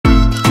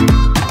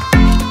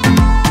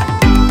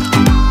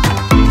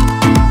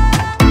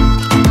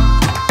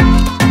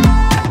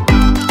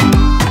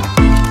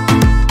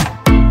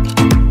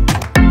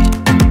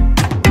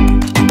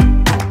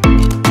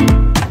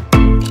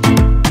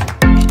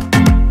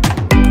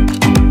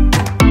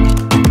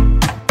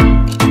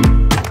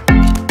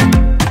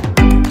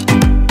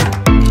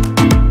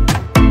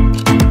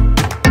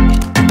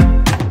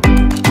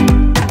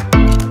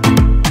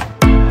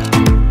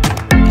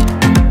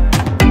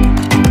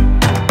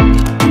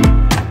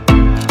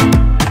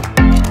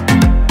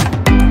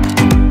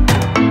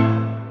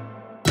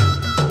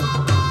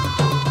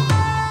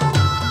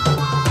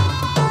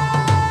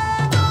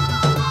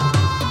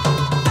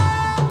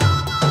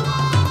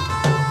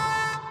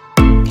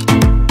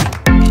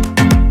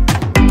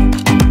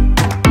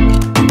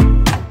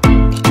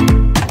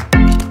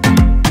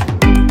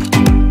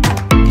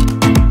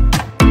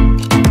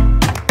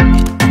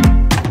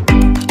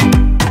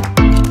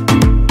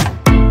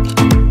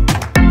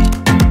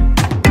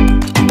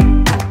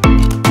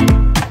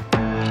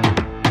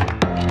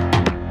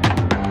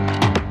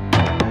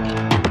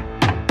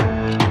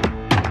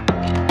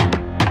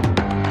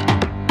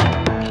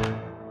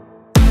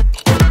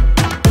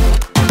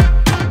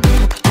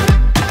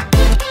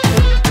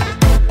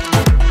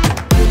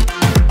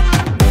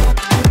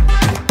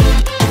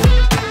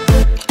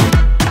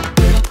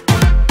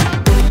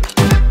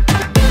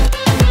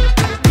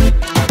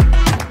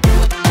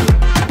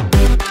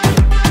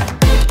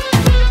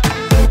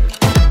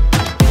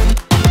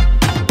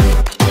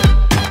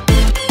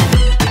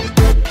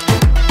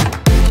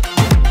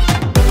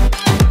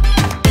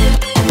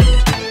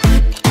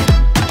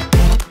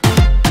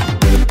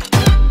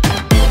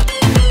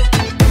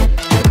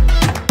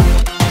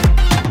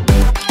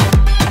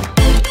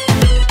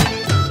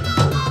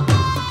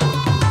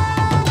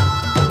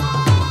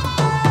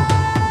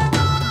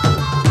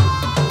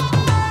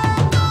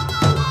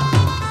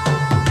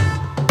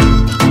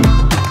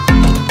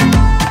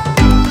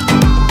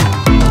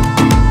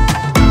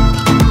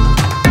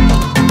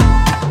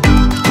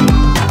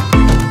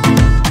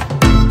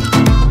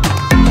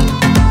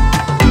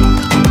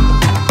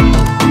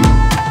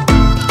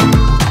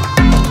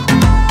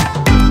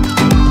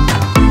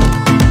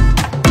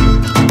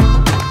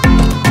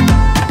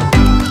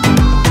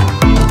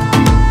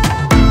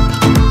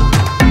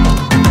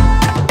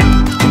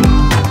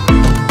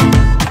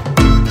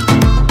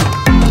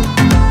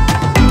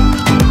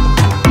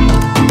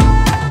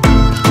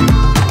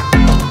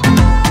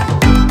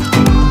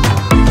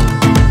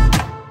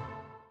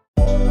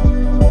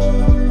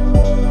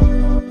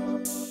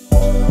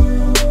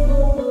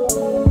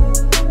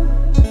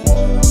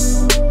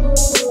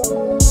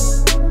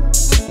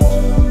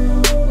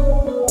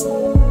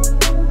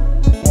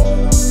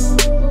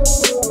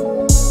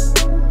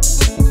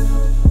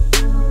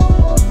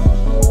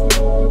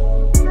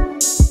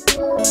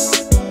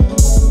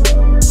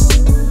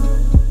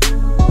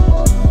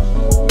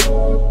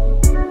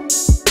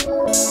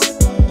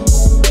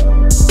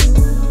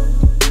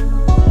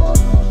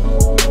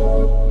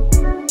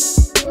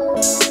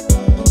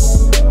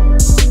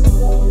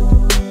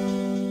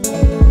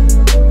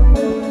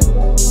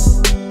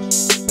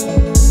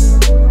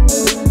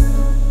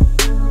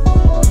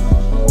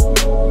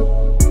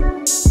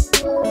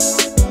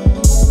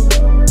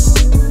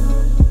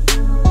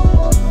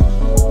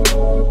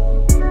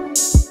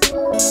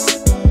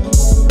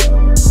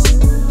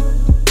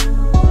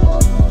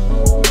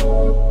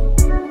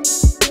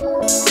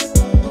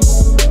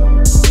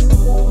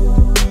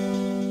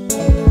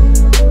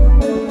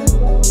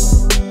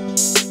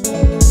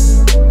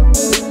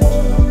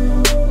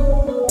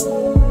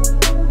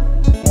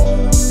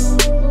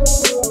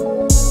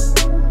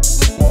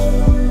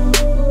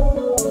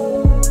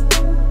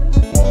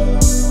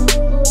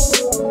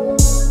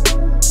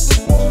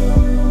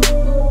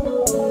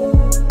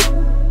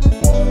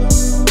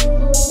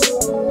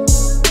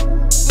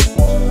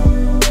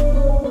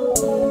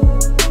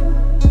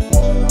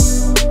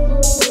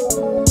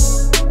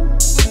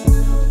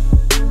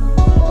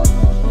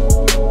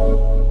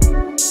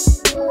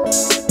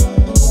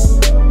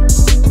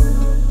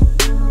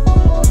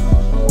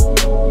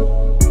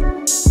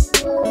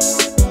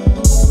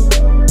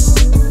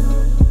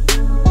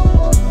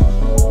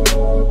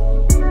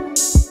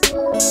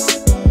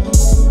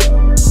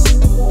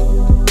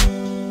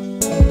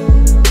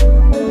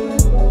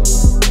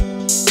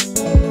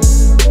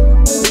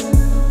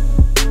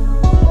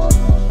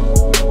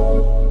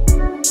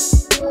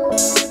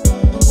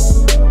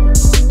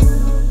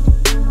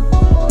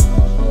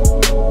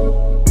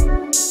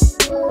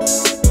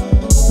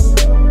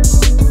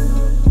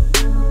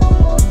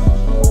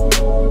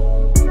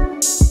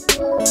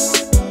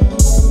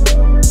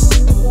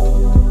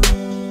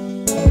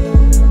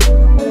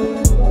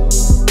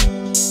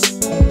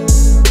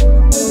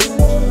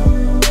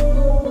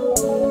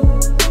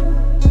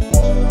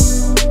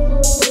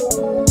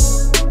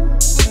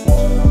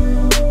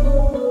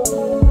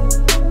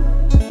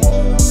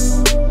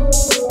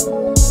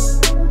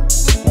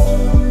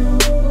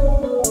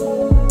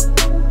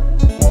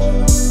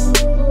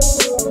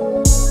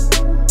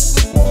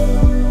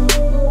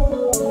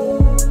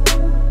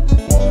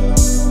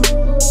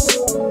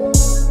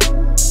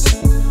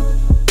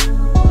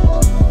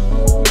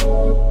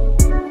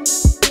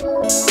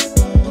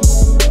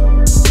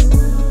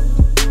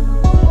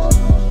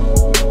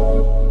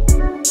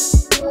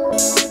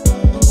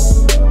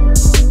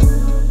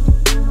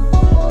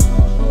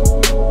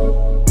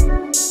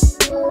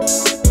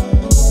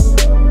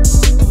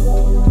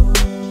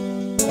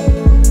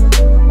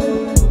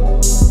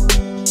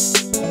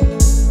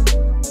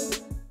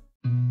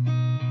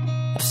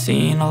I've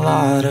seen a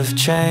lot of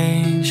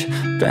change,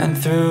 been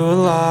through a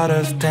lot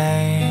of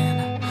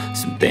pain.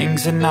 Some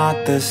things are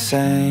not the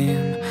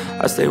same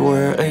as they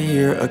were a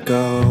year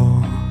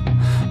ago,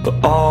 but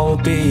all will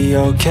be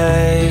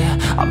okay.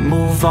 I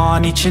move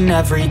on each and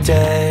every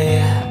day.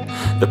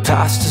 The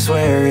past is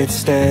where it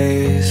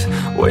stays,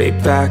 way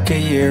back a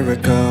year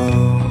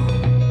ago.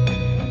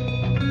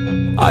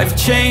 I've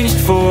changed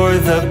for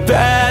the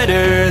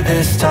better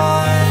this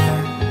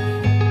time.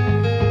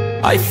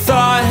 I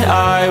thought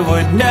I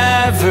would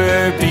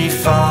never be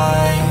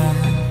fine.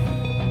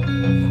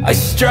 I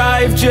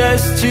strive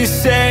just to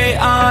say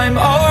I'm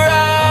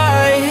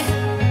alright,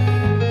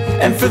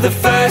 and for the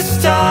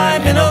first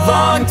time in a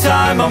long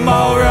time I'm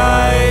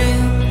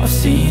alright. I've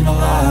seen a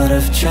lot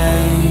of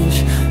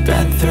change,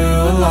 been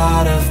through a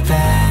lot of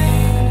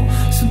pain.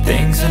 Some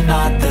things are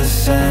not the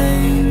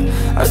same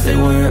as they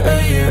were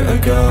a year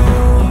ago,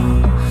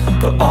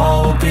 but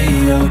all will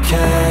be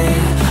okay.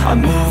 I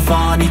move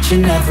on each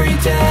and every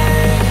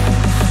day.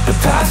 The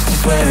past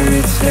is where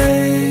it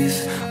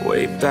stays,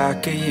 way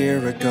back a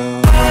year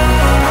ago.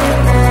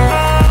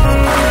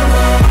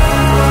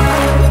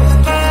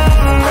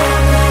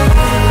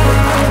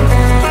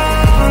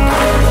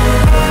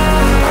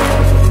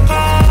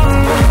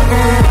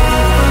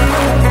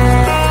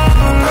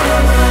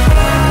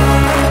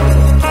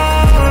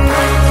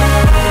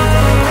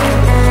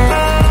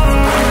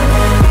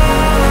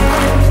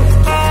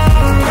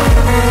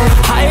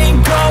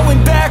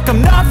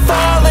 I'm not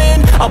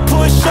falling, I'll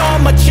push all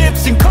my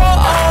chips and call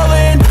all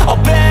in.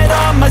 I'll bet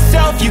on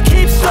myself, you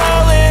keep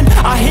stalling.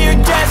 I hear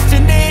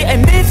destiny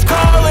and it's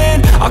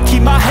calling. I'll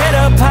keep my head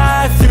up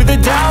high through the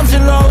downs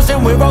and lows,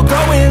 and we're all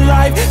going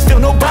life. Still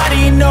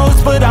nobody knows,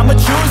 but I'ma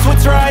choose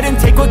what's right and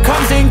take what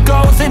comes and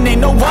goes. And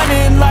ain't no one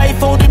in life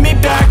holding me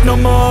back no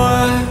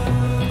more.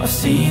 I've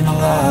seen a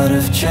lot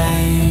of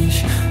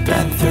change,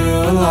 been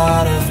through a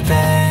lot of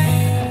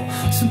pain.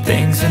 Some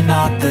things are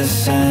not the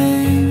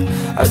same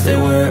as they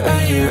were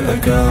a year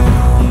ago,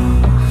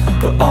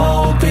 but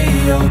all will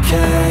be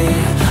okay.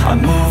 I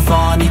move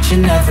on each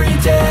and every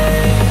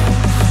day.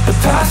 The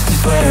past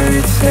is where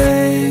it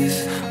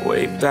stays,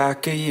 way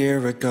back a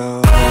year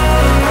ago.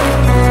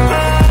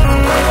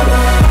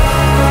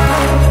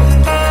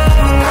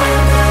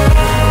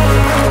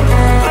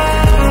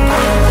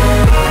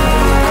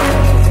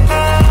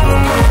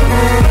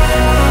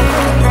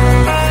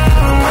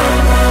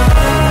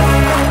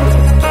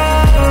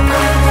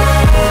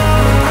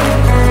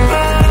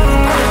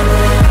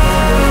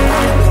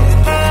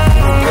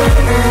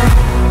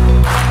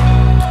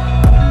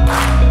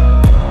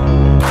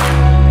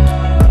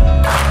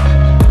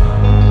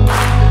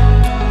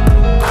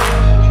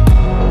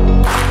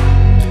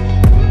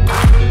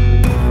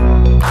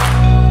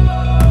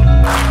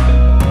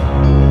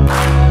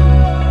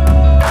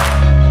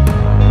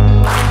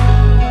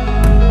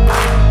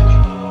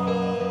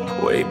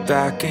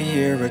 Back a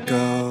year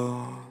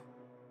ago.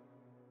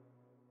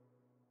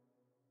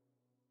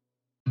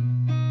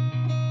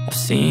 I've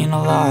seen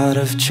a lot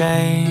of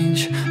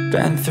change,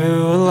 been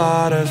through a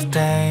lot of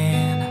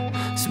pain.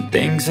 Some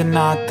things are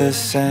not the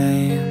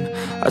same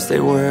as they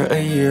were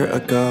a year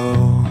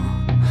ago,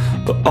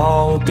 but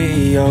all will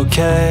be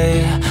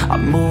okay. I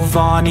move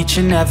on each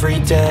and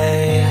every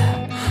day.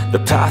 The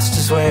past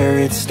is where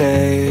it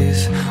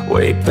stays,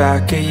 way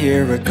back a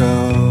year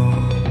ago.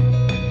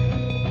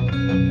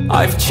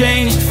 I've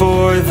changed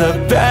for the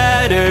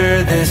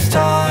better this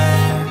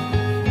time.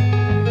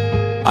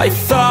 I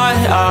thought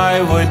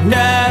I would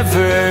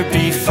never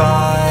be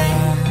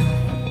fine.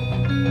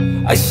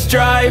 I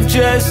strive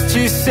just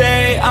to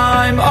say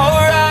I'm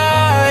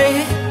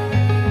alright,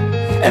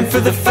 and for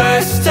the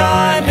first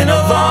time in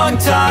a long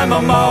time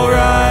I'm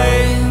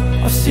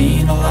alright. I've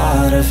seen a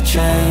lot of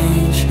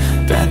change,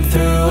 been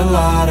through a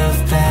lot of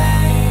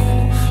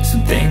pain.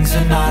 Some things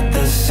are not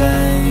the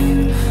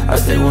same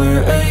as they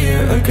were a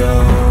year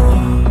ago,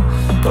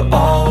 but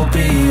all will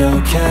be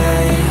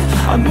okay.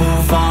 I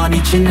move on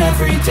each and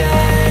every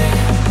day.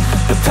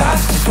 The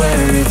past is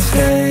where it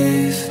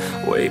stays,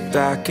 way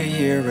back a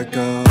year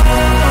ago.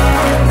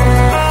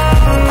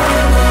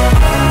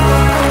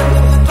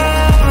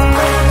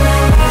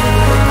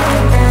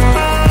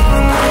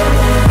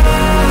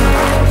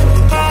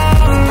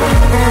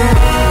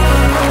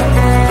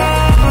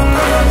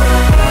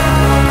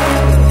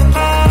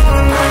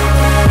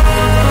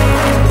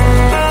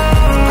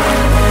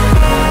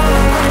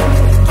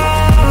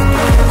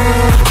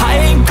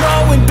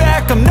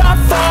 I'm not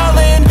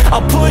falling,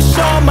 I'll push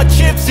all my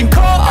chips and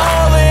call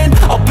all in.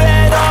 I'll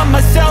bet on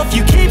myself,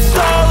 you keep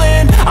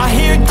stalling. I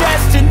hear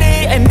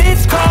destiny and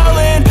it's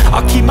calling.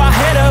 I'll keep my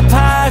head up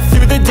high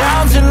through the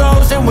downs and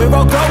lows, and we're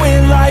all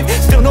going life.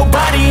 Still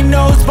nobody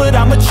knows, but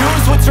I'ma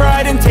choose what's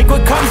right and take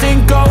what comes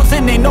and goes.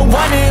 And ain't no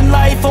one in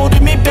life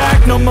holding me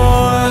back no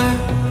more.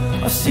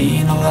 I've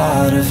seen a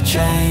lot of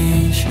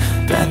change,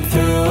 been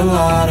through a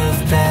lot of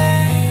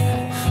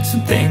pain.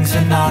 Some things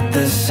are not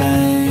the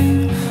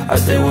same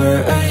as they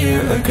were a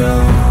year ago,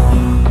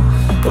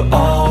 but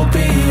all will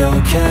be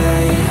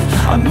okay.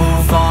 I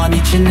move on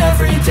each and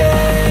every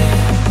day.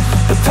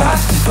 The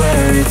past is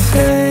where it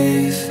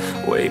stays,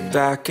 way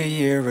back a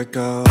year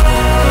ago.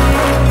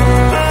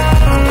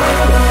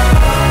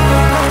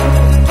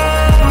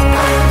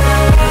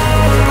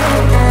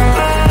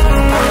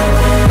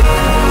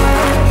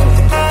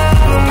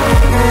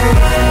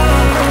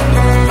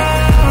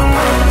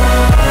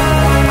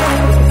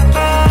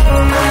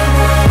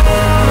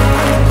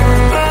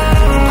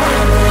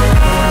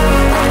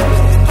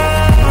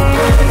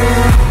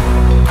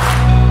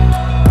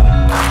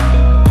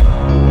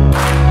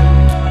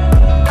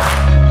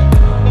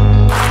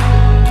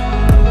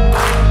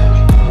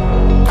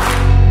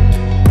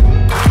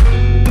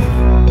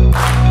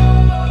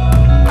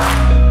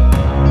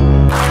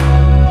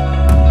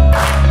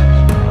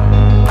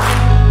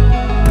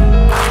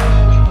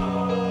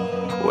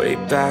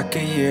 Back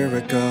a year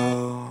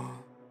ago.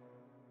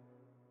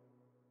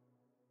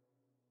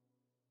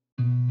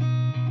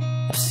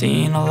 I've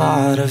seen a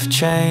lot of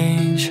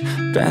change,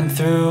 been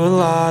through a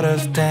lot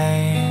of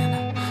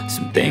pain.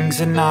 Some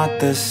things are not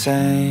the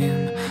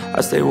same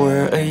as they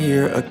were a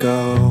year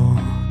ago,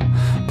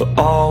 but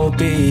all will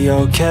be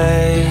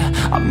okay.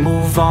 I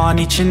move on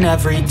each and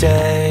every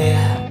day.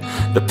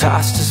 The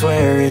past is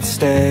where it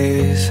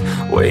stays,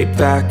 way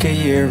back a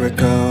year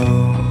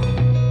ago.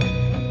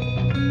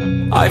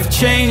 I've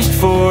changed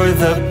for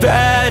the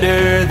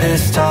better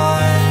this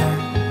time.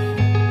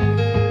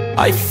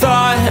 I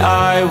thought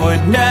I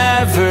would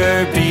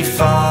never be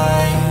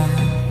fine.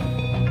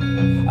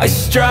 I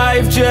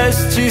strive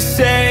just to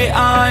say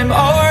I'm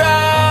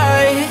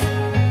alright,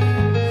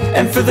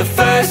 and for the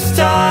first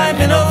time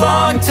in a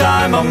long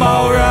time I'm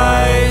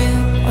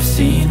alright. I've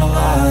seen a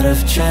lot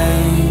of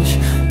change,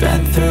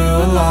 been through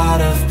a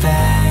lot of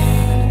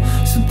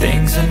pain. Some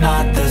things are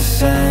not the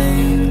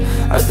same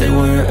as they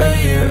were a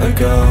year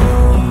ago,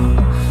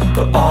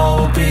 but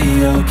all will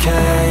be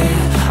okay.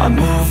 I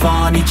move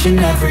on each and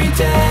every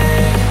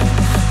day.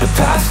 The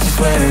past is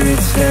where it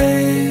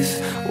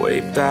stays, way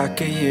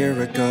back a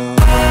year ago.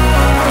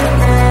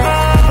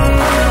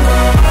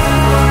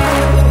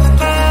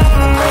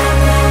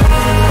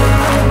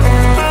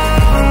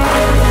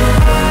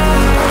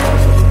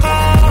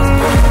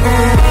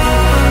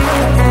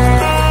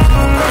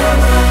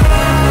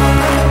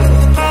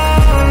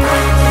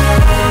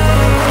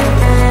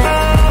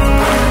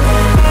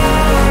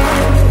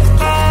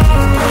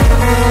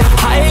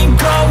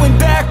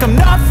 I'm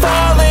not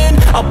falling,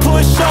 I'll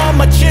push all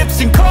my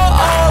chips and call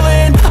all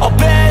in. I'll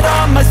bet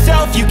on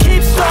myself, you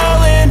keep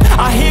stalling.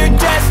 I hear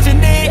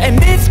destiny and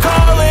it's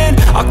calling.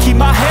 I'll keep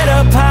my head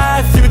up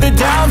high through the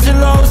downs and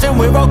lows, and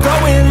where I'll go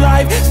in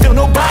life, still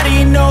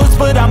nobody knows.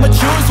 But I'ma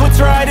choose what's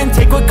right and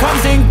take what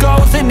comes and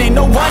goes, and ain't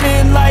no one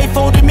in life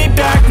holding me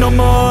back no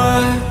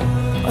more.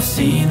 I've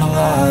seen a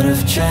lot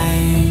of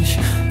change,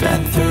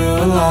 been through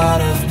a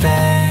lot of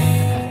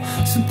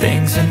pain. Some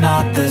things are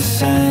not the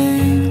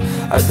same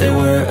as they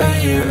were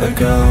a year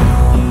ago,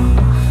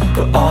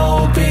 but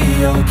all will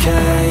be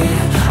okay.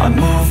 I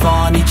move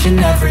on each and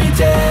every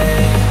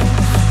day.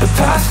 The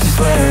past is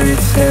where it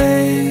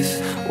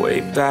stays,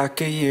 way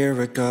back a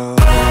year ago.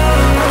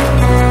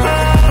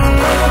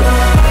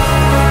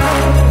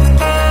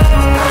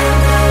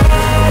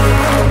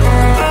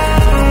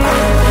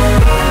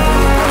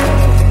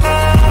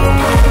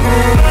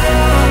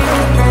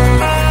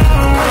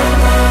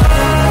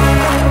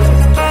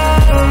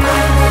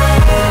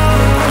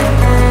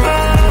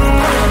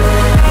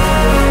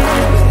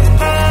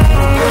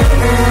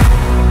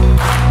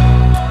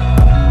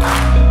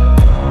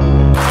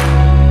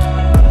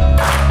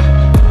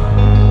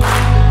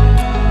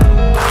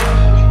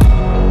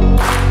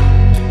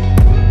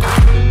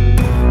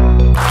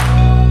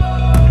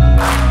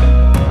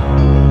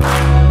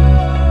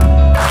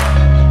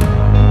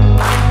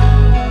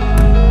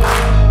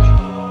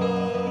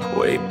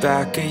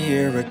 Back a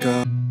year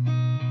ago.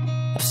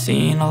 I've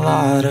seen a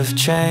lot of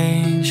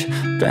change,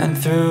 been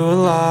through a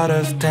lot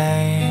of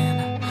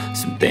pain.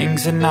 Some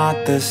things are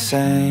not the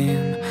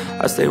same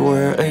as they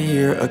were a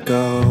year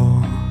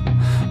ago,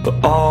 but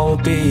all will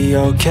be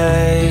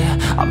okay.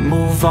 I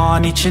move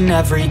on each and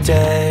every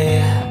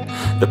day.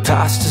 The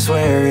past is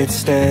where it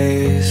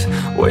stays,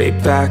 way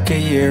back a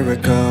year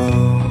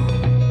ago.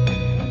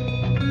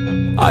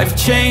 I've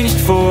changed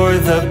for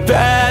the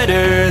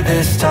better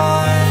this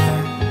time.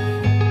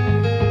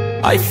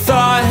 I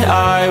thought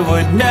I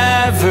would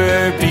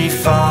never be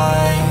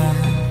fine.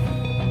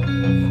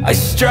 I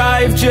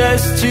strive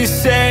just to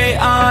say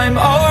I'm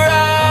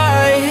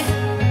alright,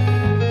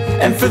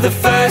 and for the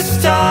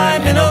first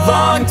time in a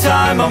long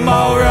time I'm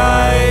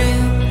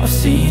alright. I've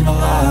seen a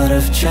lot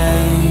of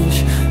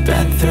change,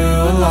 been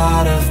through a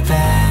lot of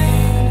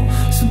pain.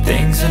 Some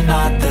things are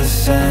not the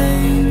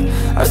same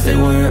as they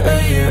were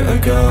a year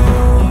ago,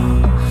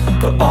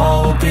 but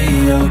all will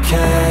be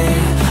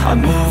okay. I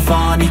move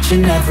on each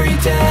and every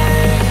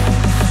day.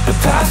 The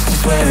past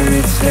is where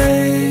it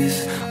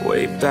stays,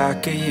 way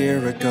back a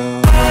year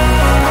ago.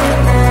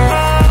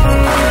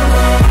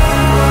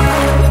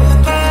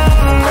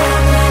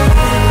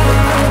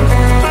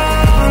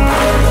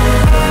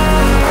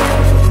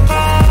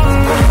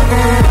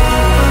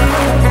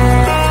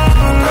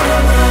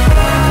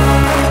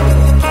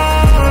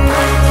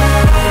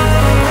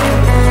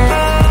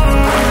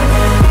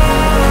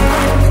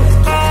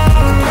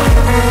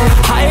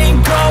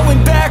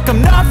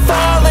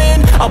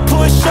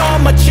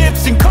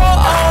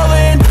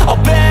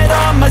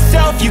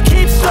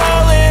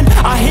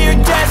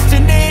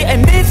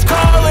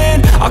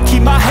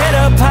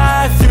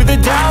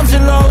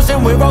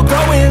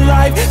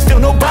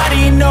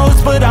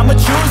 but I'ma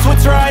choose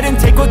what's right and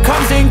take what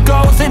comes and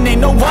goes. And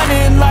ain't no one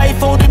in life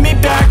holding me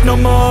back no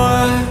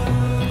more.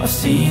 I've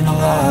seen a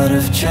lot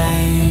of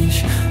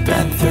change,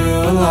 been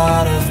through a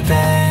lot of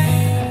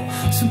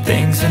pain. Some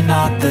things are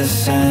not the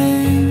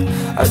same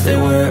as they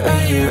were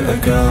a year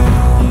ago,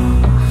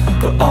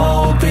 but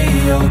all will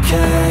be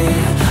okay.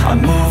 I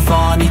move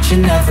on each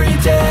and every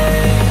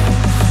day.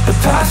 The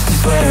past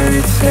is where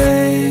it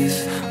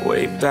stays,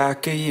 way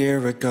back a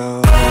year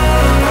ago.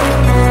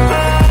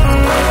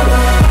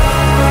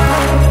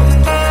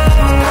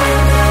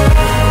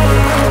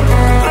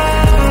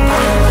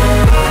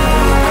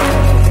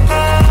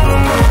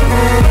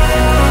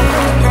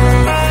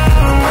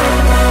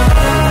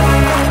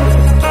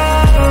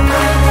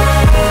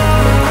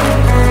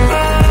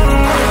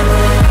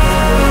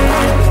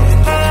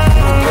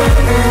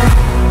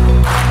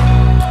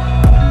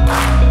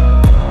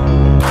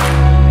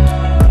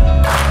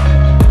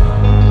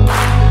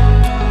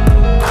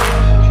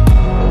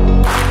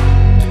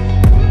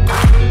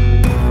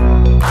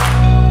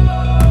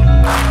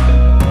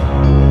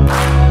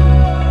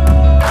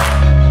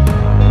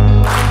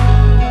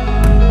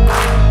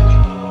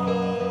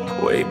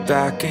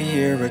 Back a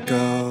year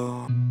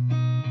ago,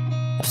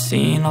 I've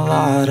seen a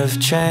lot of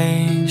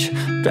change,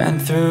 been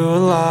through a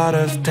lot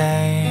of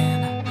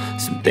pain.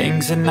 Some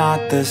things are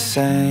not the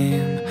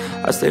same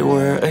as they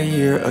were a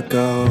year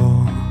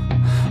ago,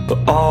 but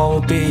all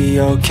will be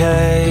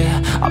okay.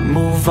 I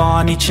move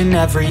on each and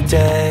every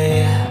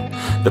day.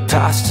 The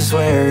past is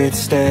where it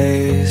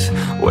stays,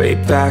 way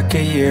back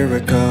a year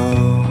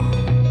ago.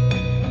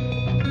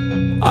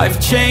 I've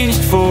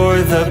changed for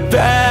the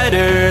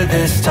better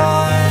this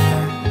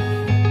time.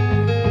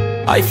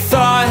 I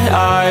thought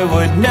I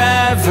would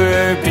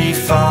never be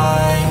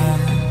fine.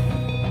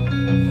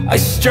 I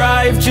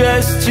strive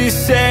just to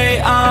say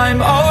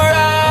I'm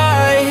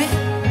alright,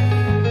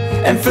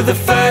 and for the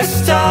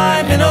first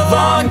time in a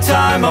long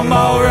time I'm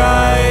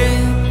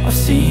alright. I've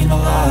seen a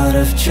lot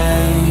of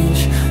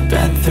change,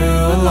 been through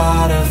a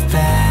lot of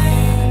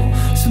pain.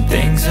 Some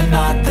things are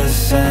not the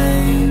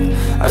same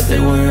as they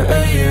were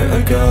a year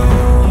ago,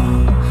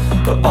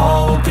 but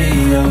all will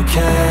be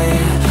okay.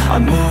 I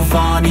move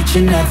on each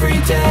and every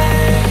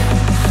day.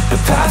 The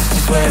past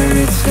is where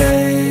it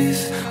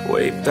stays,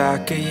 way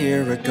back a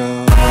year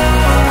ago.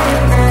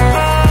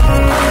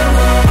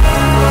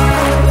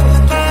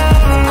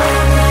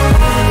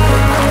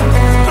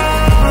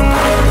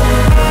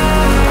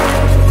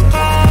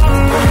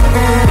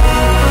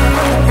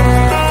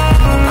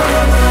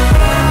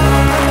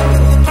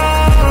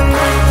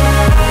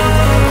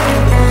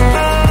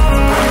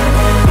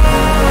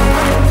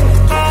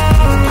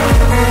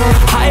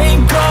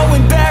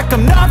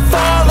 I'm not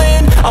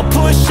falling, I'll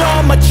push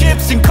all my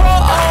chips and call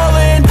all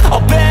in. I'll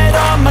bet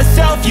on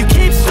myself, you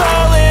keep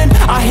stalling.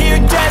 I hear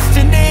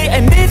destiny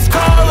and it's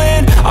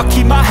calling. I'll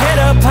keep my head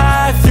up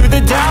high through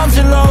the downs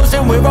and lows,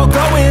 and we're all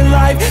going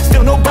life.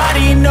 Still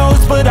nobody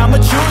knows, but I'ma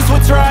choose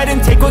what's right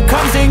and take what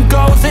comes and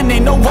goes. And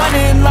ain't no one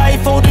in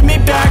life holding me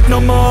back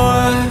no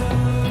more.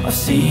 I've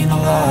seen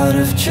a lot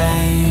of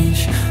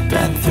change,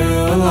 been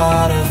through a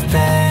lot of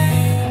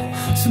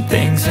pain. Some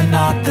things are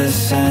not the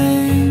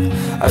same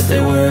as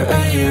they were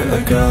a year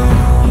ago,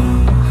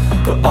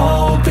 but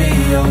all will be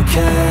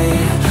okay.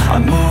 I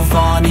move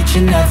on each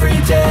and every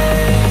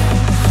day.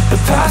 The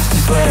past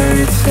is where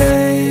it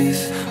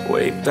stays,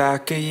 way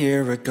back a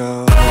year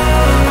ago.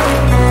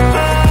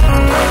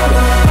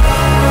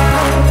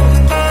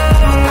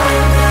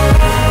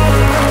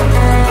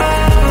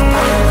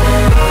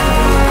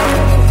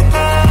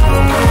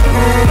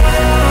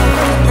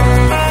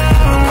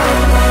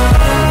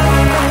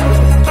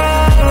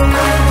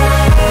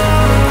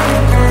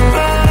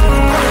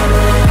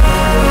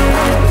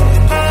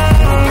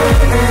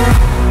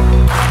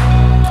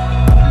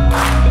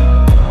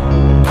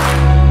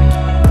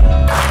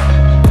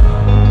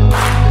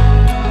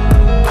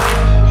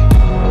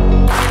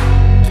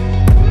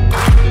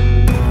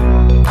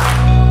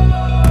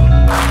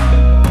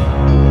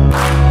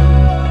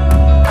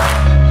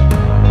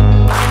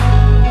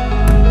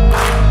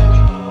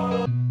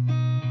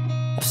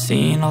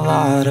 Seen a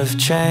lot of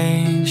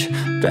change,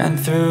 been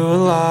through a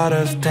lot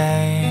of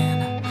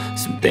pain.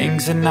 Some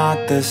things are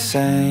not the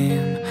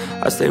same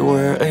as they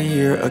were a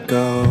year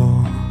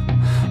ago,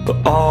 but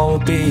all will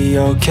be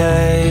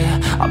okay.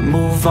 I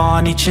move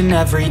on each and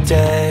every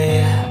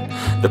day.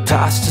 The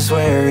past is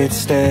where it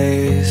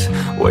stays,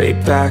 way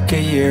back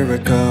a year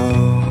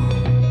ago.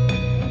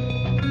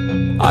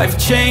 I've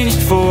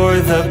changed for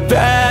the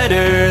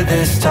better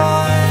this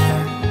time.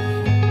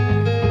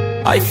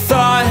 I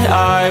thought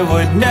I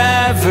would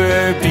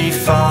never be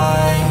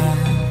fine.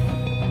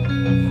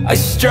 I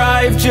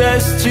strive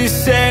just to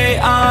say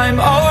I'm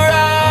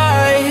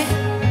alright,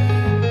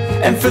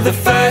 and for the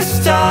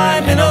first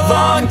time in a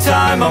long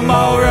time I'm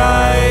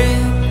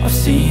alright. I've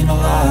seen a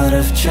lot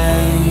of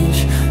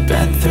change,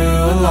 been through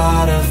a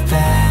lot of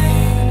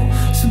pain.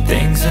 Some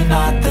things are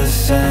not the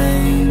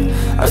same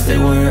as they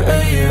were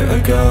a year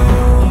ago,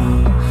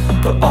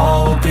 but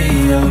all will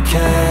be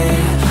okay.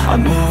 I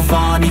move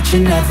on each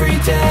and every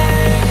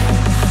day.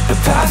 The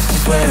past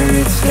is where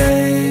it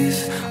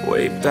stays,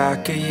 way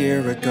back a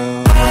year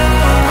ago.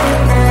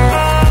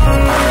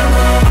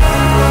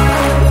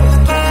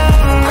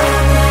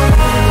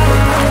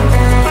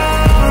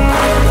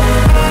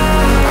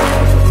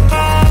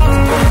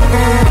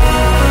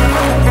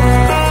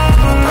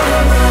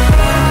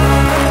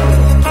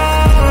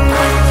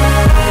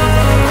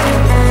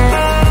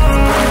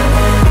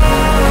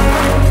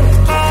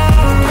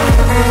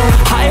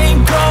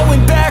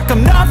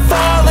 I'm not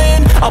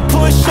falling, I'll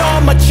push all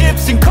my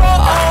chips and call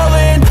all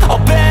in. I'll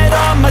bet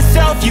on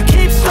myself, you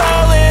keep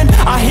stalling.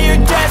 I hear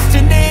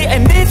destiny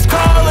and it's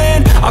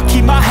calling. I'll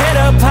keep my head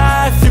up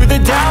high through the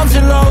downs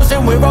and lows,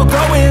 and we're all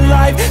growing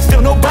life.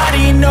 Still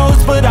nobody knows,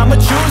 but I'ma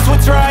choose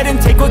what's right and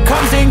take what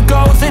comes and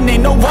goes. And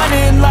ain't no one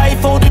in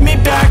life holding me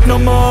back no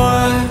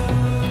more.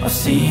 I've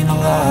seen a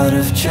lot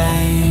of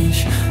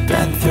change,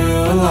 been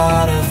through a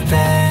lot of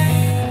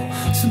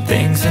pain. Some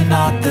things are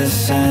not the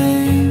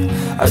same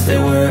as they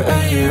were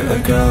a year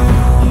ago,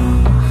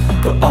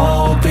 but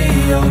all will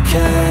be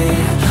okay.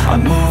 I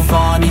move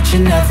on each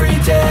and every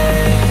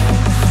day.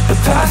 The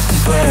past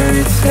is where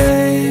it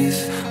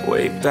stays,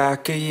 way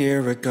back a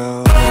year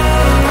ago.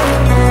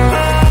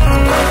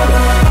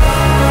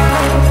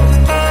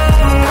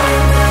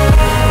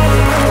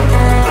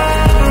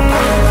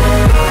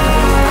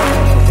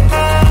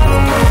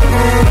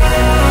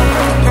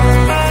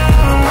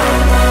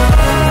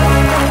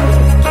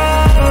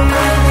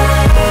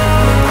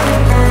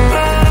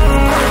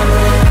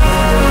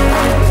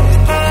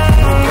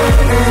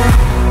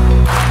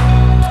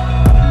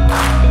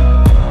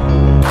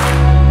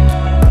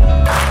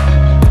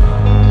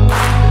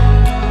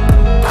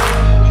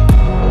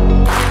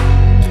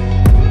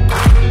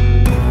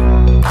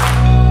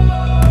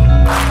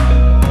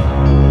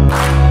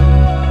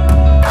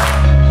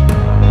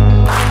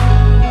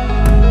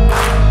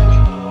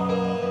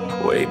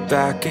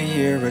 Back a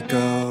year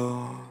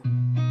ago,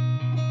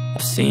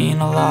 I've seen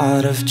a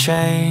lot of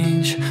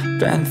change,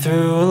 been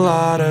through a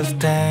lot of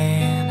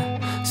pain.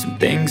 Some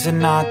things are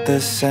not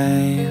the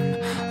same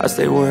as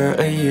they were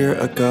a year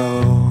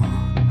ago,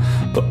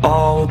 but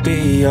all will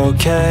be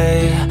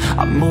okay.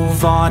 I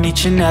move on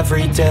each and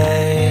every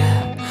day.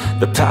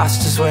 The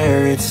past is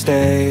where it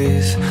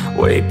stays,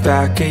 way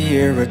back a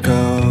year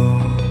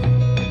ago.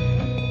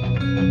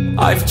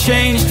 I've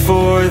changed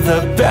for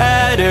the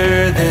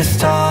better this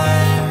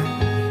time.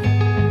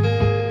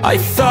 I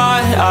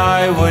thought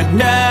I would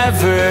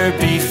never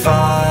be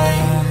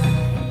fine.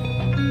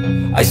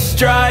 I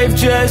strive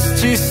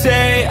just to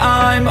say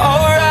I'm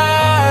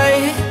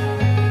alright,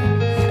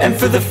 and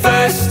for the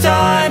first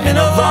time in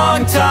a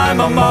long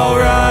time I'm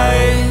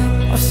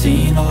alright. I've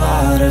seen a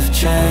lot of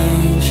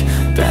change,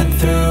 been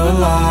through a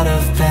lot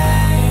of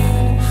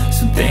pain.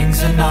 Some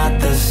things are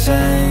not the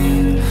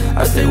same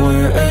as they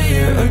were a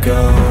year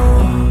ago,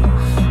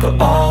 but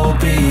all will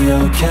be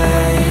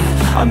okay.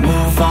 I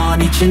move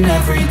on each and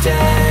every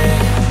day.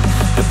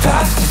 The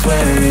past is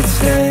where it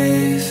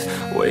stays,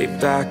 way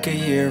back a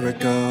year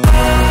ago.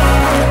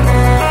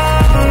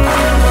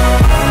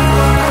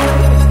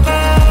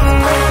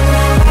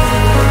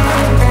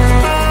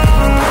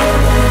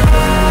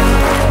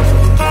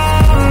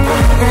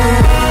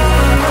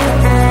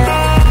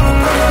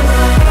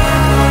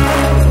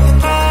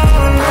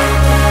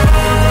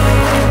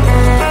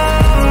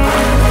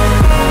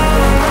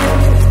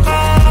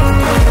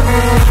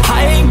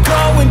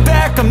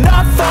 I'm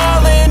not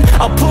falling,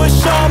 I'll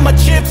push all my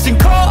chips and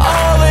call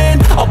all in.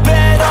 I'll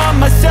bet on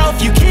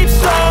myself, you keep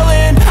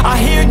stalling. I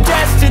hear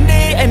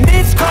destiny and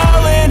it's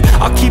calling.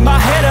 I'll keep my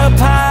head up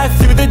high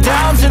through the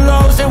downs and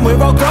lows, and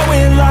we're all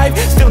growing life.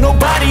 Still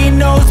nobody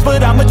knows,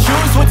 but I'ma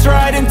choose what's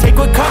right and take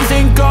what comes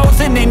and goes.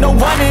 And ain't no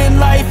one in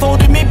life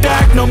holding me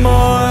back no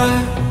more.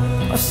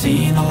 I've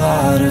seen a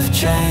lot of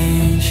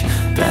change,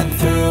 been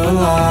through a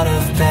lot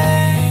of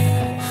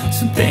pain.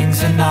 Some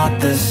things are not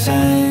the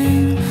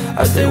same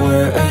as they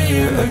were a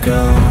year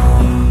ago,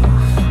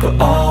 but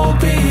all will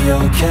be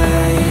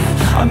okay.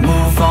 I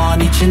move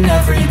on each and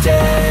every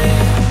day.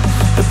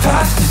 The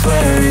past is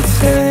where it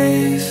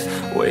stays,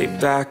 way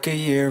back a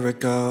year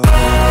ago.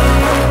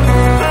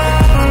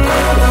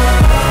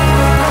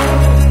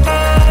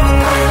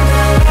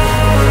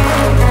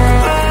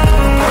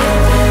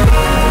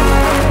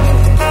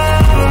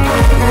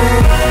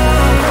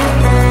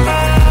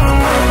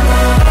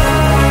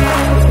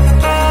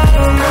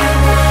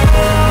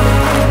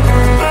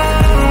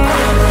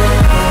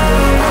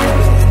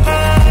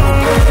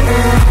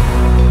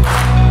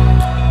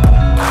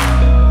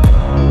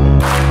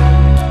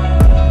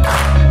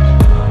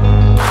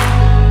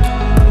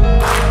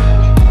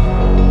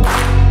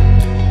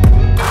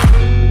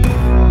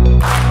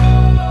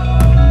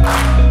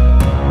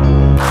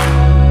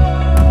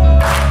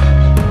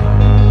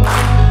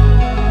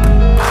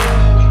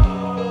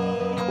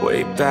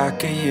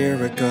 Back a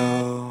year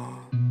ago,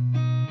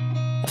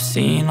 I've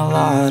seen a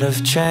lot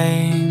of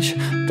change,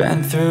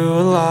 been through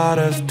a lot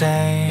of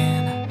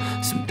pain.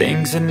 Some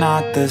things are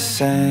not the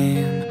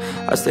same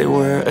as they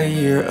were a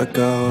year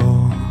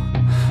ago,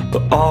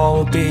 but all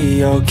will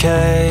be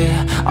okay.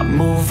 I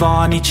move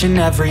on each and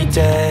every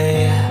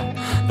day.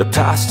 The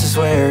past is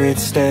where it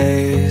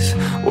stays,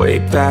 way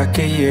back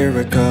a year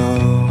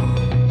ago.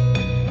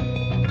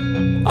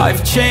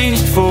 I've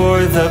changed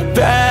for the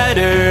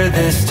better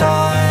this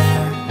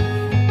time.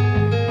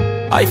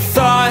 I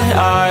thought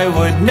I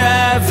would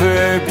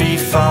never be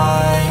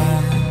fine.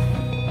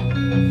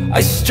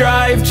 I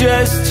strive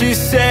just to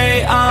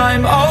say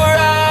I'm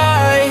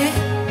alright,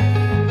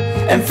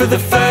 and for the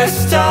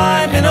first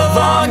time in a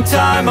long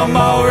time I'm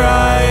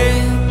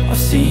alright. I've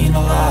seen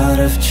a lot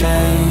of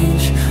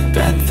change,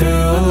 been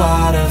through a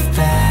lot of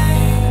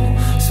pain.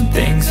 Some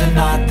things are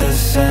not the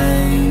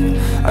same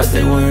as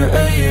they were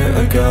a year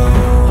ago,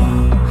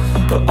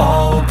 but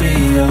all will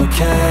be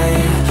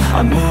okay.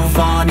 I move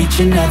on each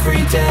and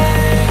every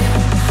day.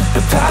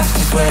 The past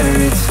is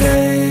where it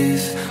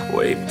stays,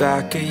 way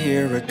back a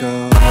year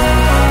ago.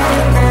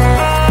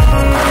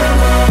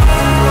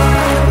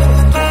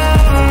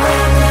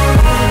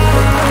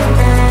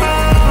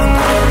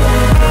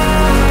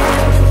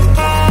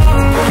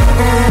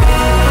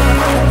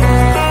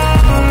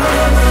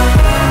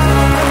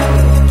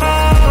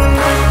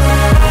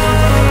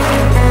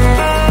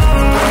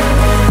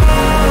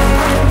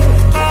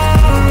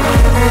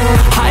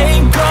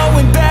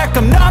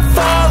 I'm not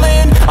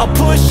falling, I'll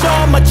push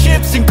all my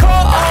chips and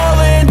call all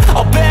in.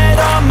 I'll bet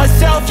on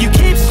myself, you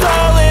keep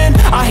stalling.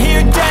 I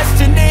hear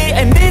destiny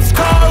and it's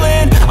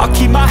calling. I'll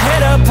keep my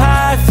head up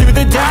high through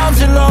the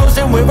downs and lows,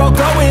 and we're all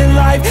going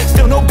life.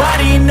 Still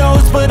nobody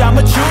knows, but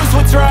I'ma choose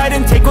what's right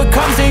and take what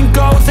comes and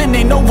goes. And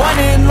ain't no one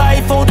in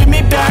life holding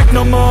me back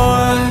no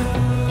more.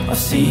 I've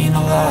seen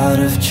a lot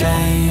of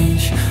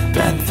change,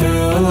 been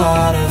through a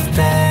lot of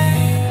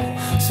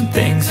pain. Some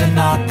things are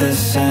not the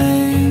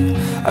same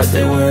as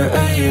they were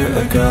a year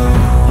ago,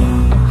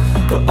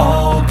 but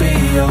all will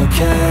be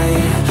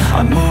okay.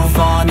 I move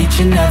on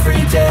each and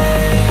every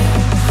day.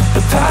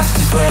 The past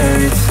is where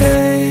it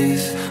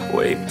stays,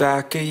 way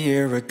back a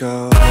year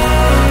ago.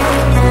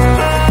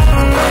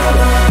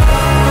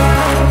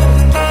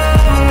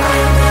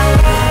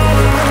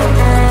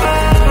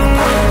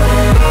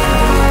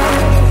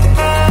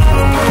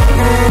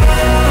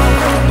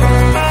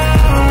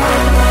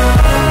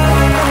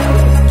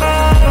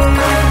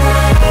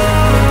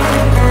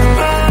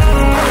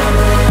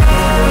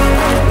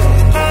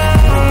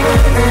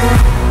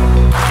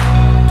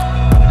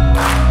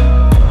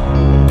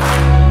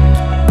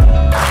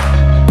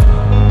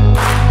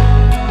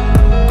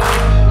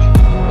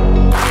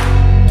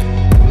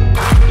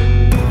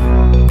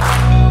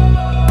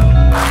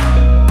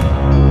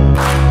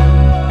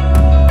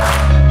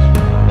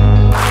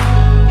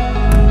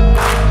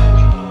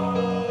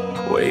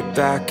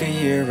 Back a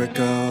year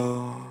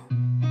ago,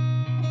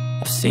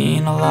 I've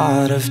seen a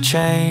lot of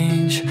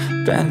change,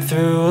 been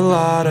through a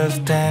lot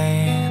of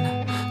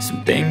pain.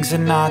 Some things are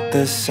not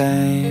the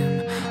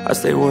same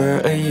as they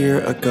were a year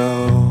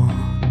ago,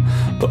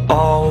 but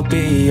all will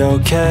be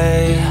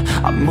okay.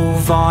 I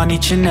move on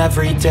each and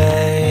every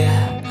day.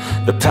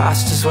 The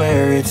past is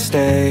where it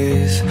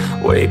stays,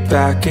 way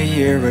back a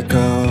year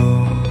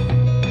ago.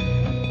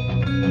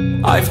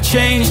 I've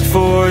changed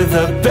for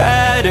the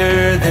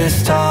better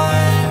this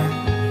time.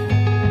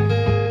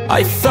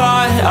 I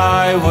thought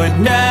I would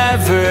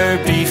never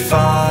be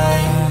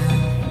fine.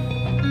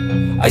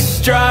 I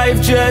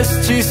strive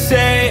just to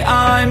say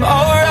I'm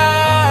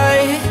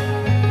alright,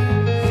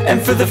 and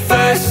for the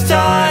first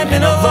time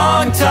in a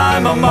long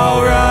time I'm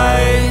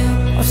alright.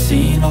 I've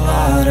seen a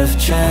lot of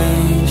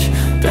change,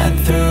 been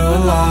through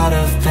a lot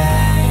of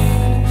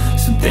pain.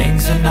 Some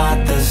things are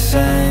not the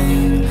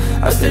same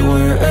as they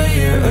were a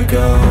year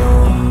ago,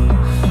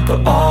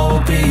 but all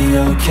will be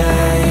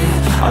okay.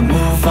 I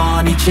move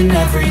on each and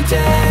every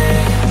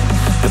day.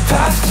 The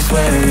past is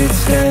where it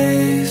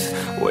stays,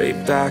 way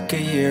back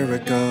a year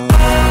ago.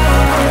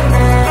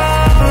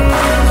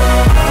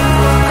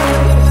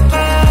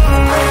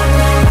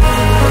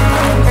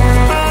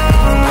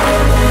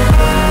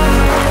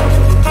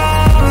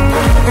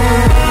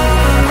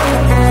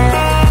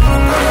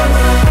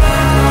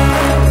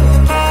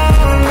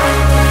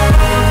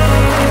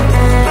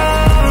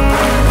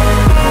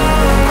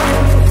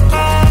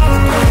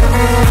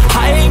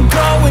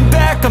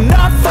 I'm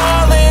not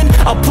falling,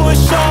 I'll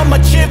push all my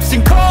chips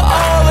and call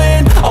all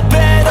in. I'll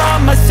bet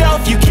on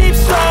myself, you keep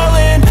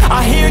stalling.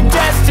 I hear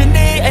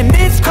destiny and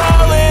it's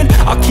calling.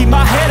 I'll keep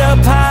my head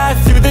up high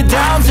through the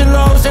downs and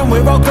lows, and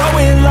we're all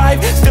going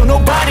life. Still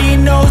nobody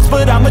knows,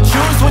 but I'ma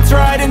choose what's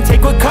right and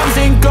take what comes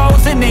and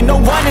goes. And ain't no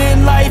one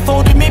in life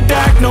holding me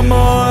back no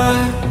more.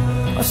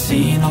 I've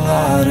seen a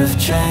lot of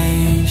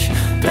change,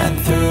 been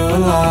through a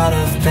lot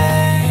of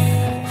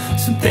pain.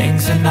 Some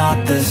things are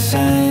not the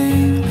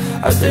same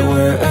as they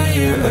were a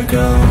year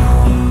ago,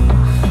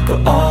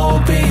 but all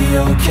will be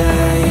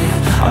okay.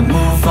 I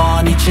move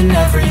on each and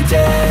every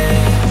day.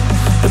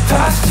 The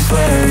past is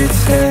where it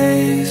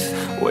stays,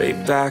 way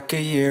back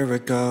a year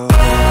ago.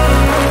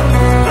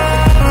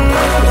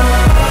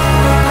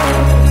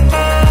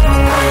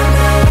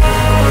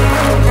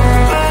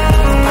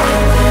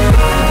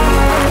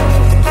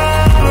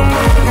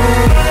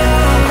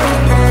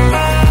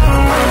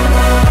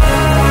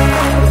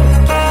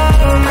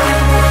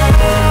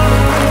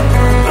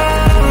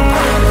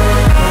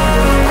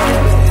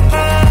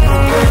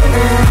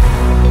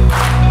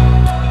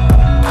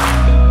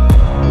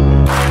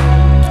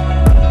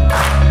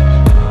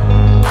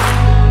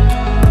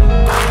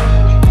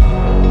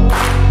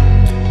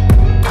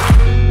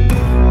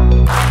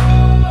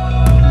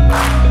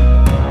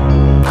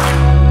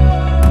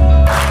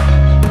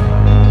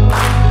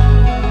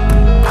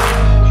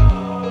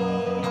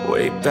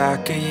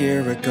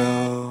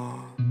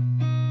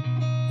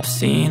 I've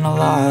seen a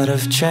lot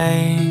of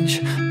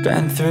change,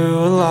 been through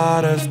a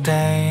lot of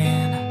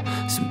pain.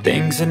 Some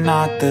things are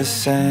not the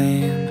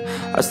same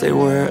as they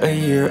were a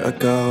year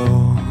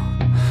ago,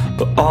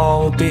 but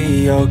all will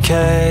be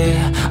okay.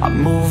 I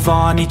move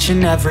on each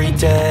and every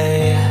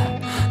day.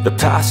 The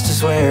past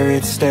is where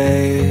it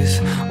stays,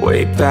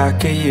 way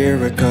back a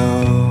year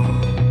ago.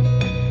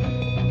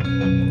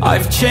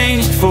 I've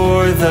changed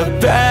for the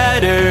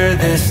better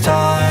this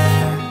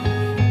time.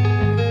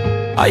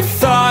 I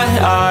thought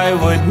I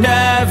would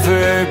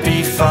never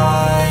be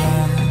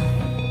fine.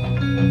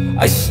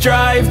 I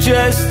strive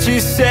just to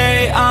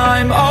say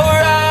I'm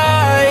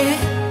alright,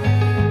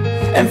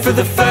 and for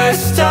the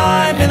first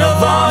time in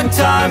a long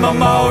time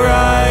I'm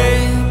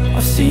alright.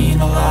 I've seen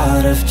a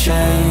lot of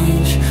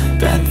change,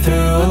 been through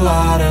a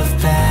lot of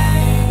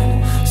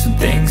pain. Some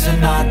things are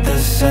not the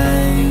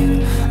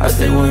same as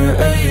they were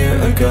a year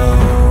ago,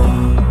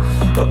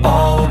 but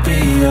all will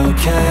be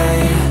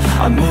okay.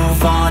 I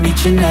move on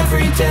each and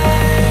every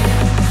day.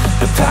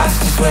 The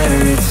past is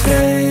where it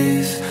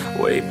stays,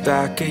 way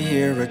back a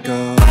year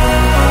ago.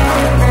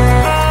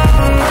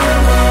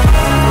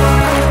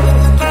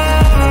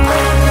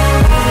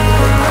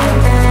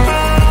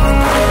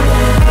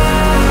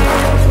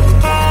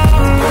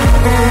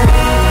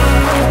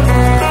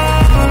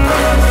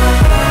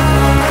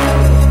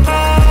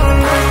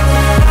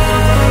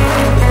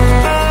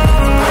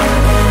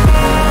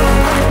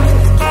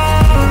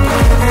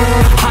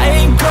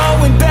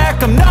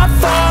 I'm not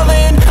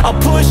falling, I'll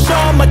push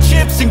all my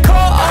chips and call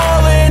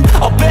all in.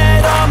 I'll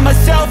bet on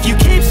myself, you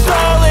keep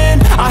stalling.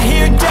 I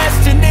hear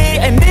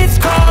destiny and it's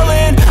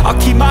calling. I'll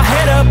keep my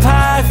head up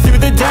high through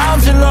the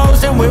downs and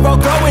lows, and we're all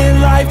going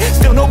life.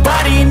 Still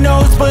nobody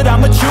knows, but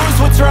I'ma choose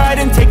what's right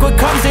and take what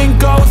comes and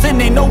goes.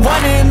 And ain't no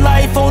one in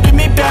life holding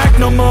me back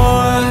no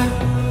more.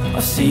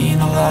 I've seen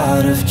a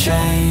lot of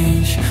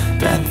change,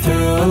 been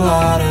through a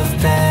lot of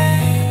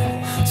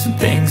pain. Some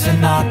things are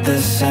not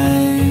the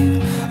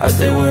same as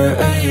they were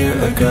a year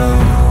ago,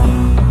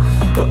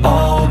 but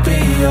all will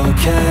be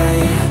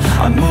okay.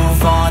 I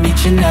move on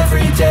each and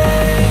every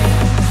day.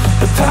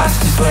 The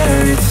past is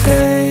where it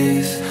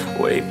stays,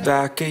 way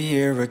back a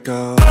year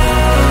ago.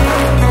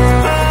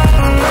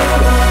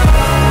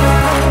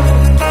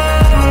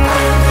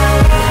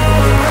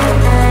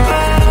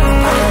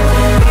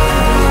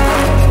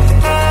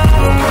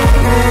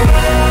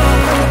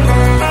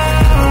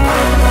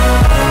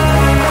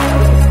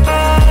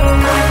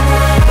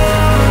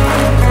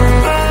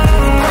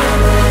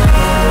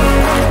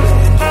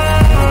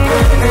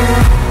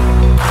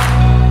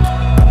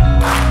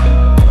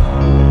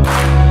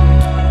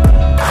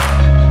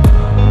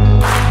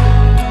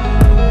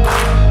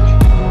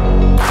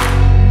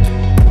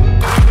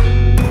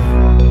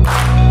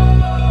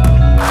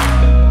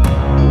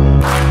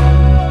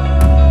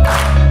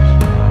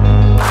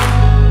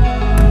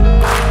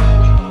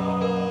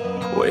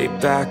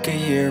 Back a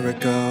year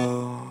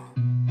ago.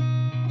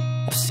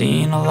 I've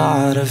seen a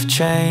lot of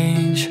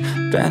change,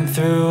 been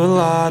through a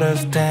lot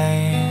of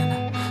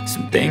pain.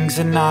 Some things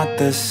are not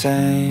the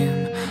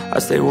same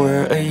as they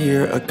were a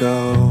year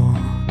ago,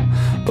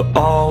 but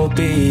all will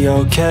be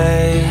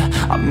okay.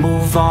 I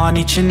move on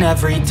each and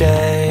every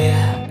day.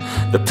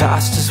 The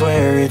past is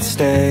where it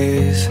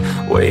stays,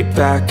 way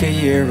back a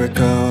year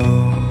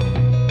ago.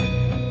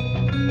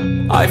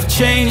 I've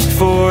changed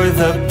for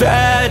the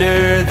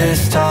better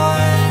this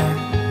time.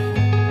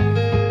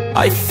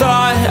 I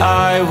thought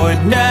I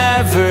would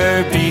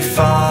never be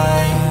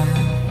fine.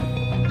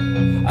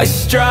 I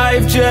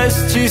strive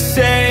just to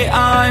say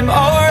I'm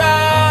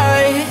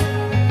alright,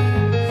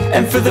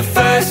 and for the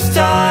first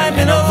time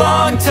in a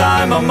long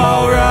time I'm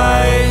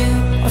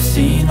alright. I've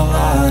seen a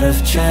lot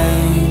of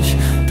change,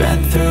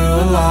 been through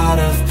a lot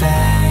of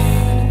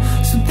pain.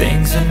 Some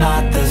things are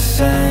not the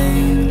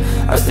same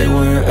as they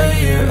were a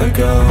year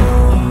ago,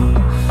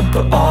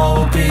 but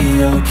all will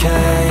be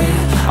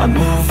okay. I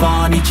move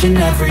on each and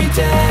every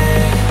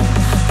day.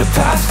 The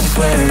past is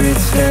where it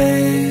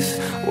stays,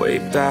 way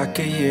back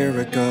a year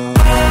ago.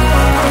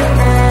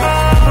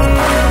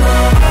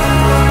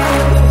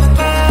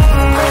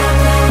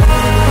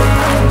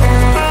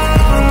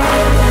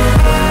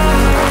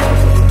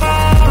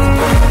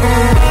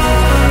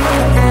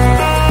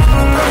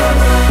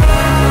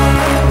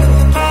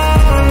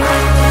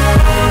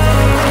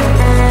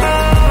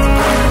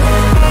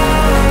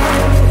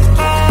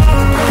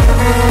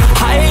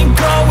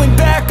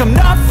 I'm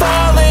not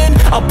falling,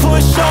 I'll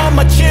push all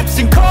my chips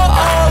and call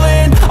all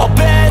in. I'll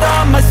bet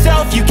on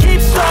myself, you keep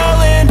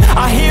stalling.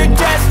 I hear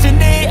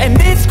destiny and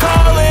it's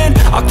calling.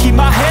 I'll keep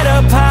my head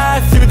up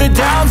high through the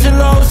downs and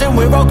lows, and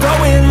we're all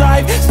going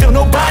life. Still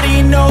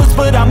nobody knows,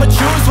 but I'ma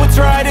choose what's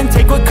right and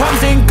take what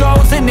comes and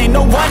goes. And ain't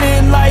no one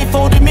in life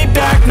holding me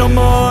back no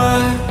more.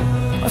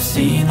 I've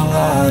seen a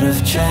lot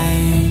of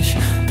change,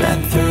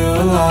 been through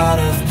a lot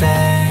of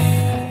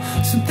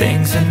pain. Some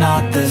things are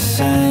not the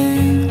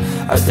same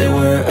as they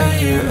were a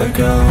year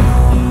ago,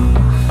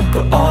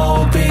 but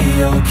all will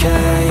be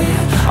okay.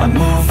 I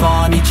move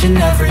on each and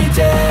every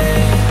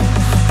day.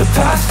 The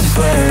past is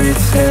where it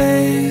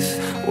stays,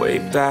 way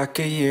back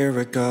a year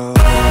ago.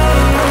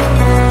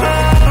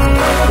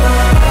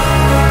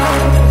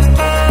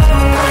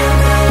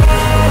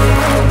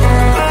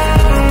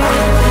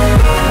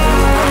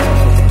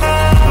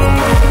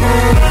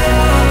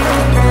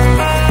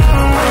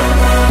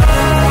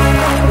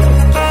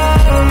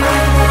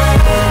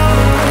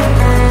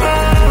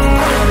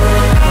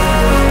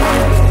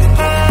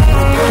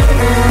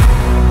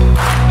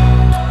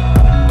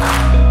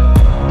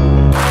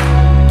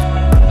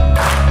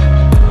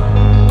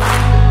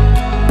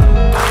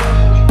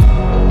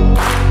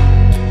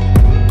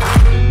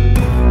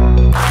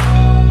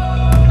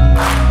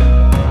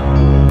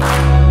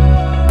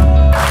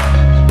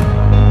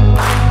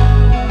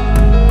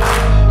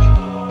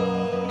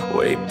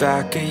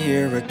 back a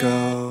year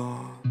ago.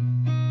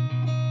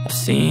 I've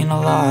seen a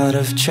lot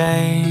of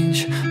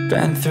change,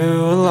 been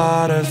through a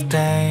lot of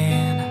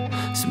pain.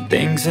 Some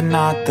things are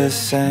not the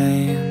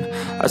same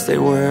as they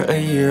were a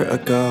year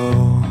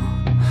ago,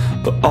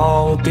 but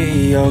all will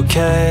be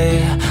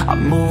okay. I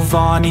move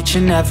on each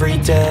and every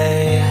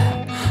day.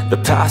 The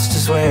past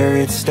is where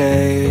it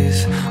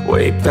stays,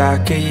 way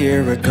back a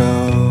year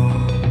ago.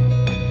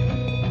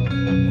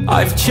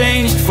 I've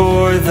changed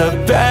for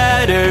the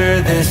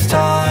better this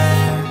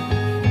time.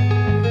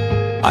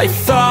 I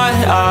thought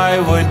I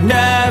would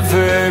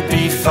never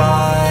be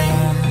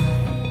fine.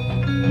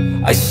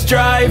 I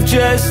strive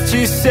just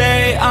to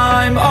say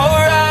I'm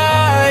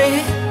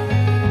alright,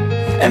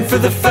 and for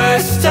the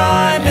first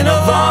time in a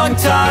long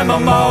time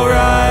I'm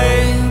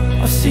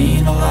alright. I've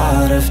seen a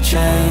lot of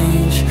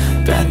change,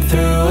 been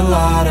through a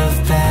lot of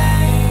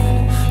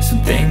pain.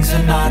 Some things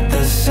are not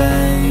the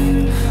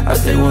same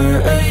as they were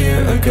a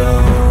year ago,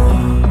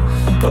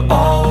 but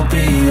all will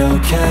be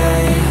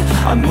okay.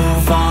 I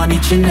move on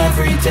each and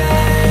every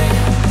day.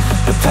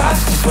 The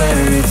past is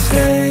where it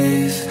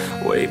stays,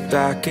 way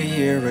back a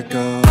year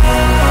ago.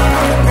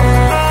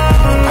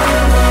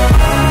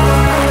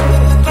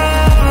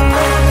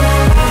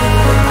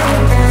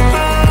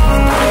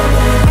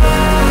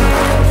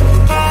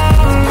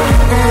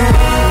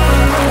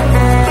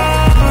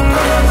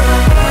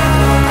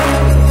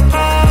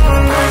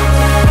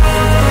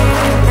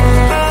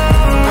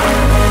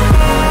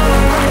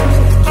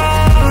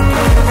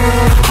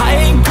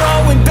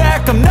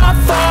 I'm not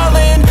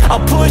falling,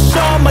 I'll push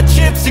all my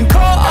chips and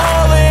call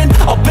all in.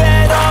 I'll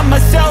bet on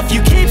myself,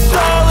 you keep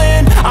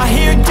stalling. I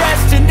hear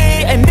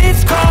destiny and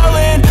it's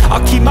calling.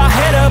 I'll keep my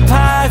head up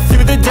high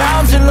through the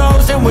downs and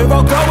lows, and we're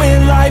all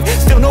going life.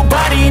 Still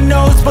nobody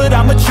knows, but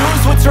I'ma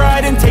choose what's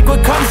right and take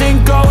what comes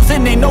and goes.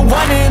 And ain't no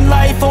one in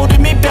life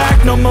holding me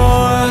back no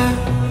more.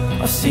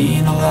 I've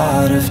seen a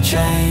lot of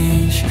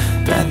change,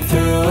 been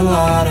through a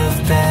lot of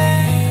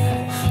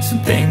pain. Some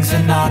things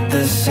are not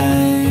the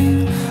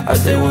same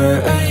as they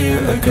were a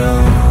year ago,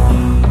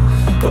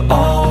 but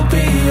all will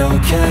be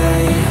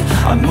okay.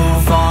 I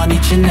move on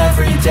each and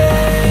every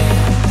day.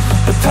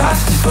 The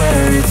past is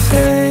where it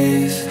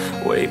stays,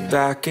 way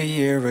back a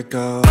year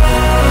ago.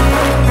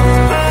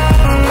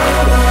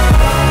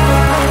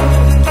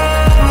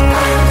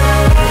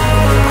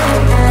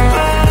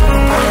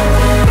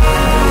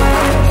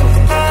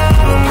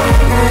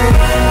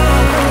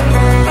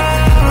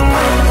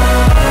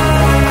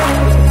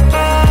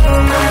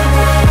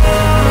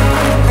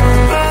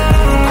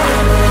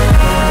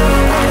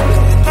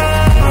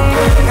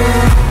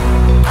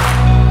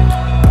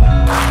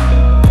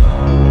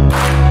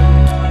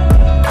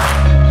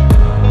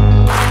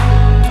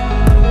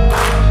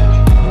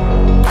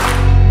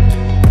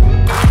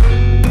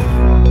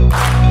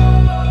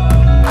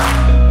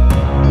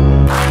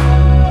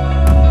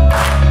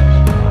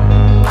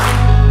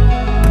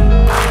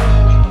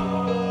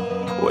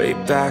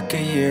 Back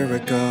a year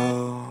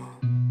ago.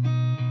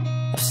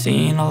 I've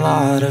seen a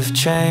lot of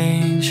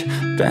change,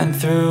 been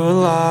through a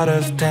lot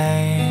of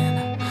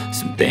pain.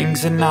 Some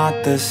things are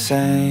not the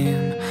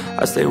same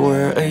as they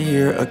were a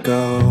year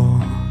ago,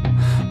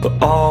 but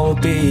all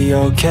will be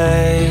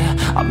okay.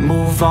 I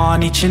move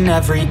on each and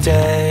every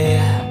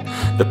day.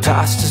 The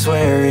past is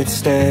where it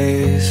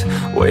stays,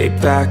 way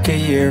back a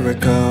year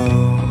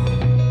ago.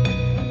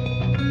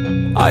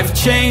 I've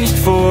changed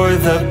for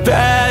the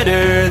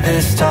better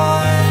this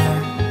time.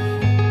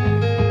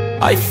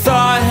 I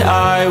thought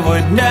I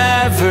would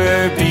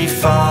never be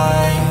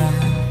fine.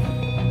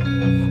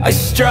 I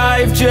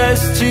strive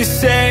just to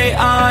say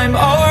I'm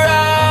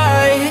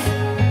alright,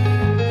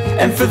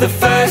 and for the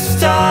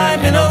first time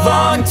in a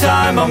long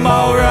time I'm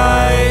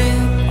alright.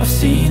 I've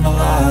seen a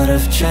lot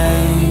of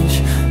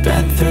change,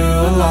 been through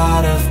a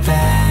lot of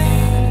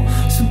pain.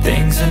 Some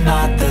things are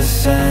not the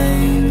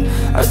same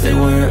as they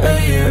were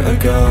a year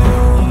ago,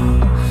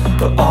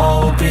 but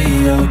all will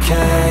be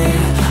okay.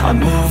 I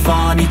move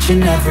on each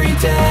and every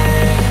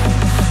day.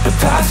 The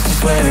past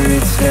is where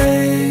it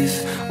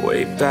stays,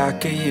 way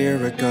back a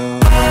year ago.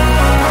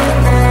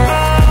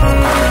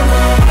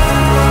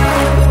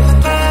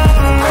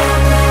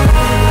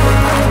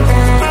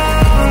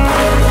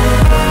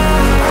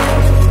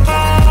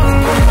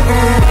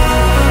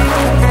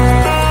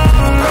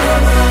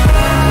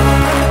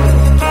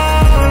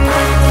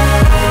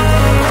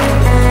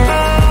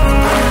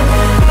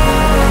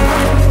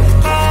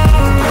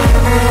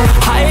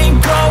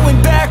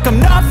 I'm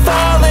not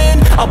falling,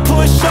 I'll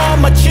push all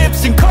my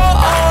chips and call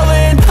all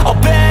in. I'll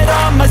bet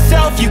on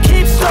myself, you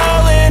keep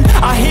stalling.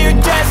 I hear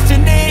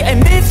destiny and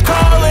it's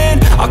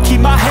calling. I'll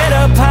keep my head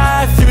up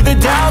high through the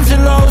downs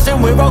and lows,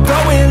 and we're all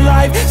going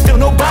life. Still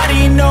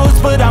nobody knows,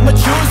 but I'ma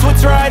choose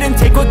what's right and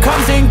take what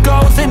comes and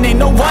goes. And ain't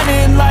no one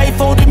in life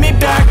holding me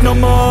back no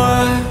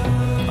more.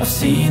 I've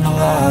seen a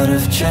lot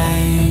of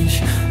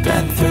change,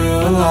 been through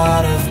a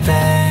lot of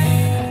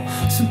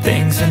pain. Some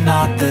things are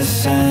not the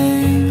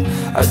same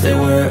as they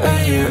were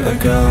a year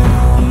ago,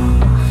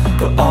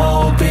 but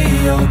all will be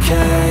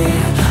okay.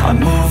 I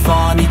move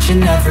on each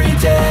and every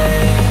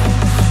day.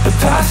 The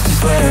past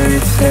is where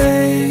it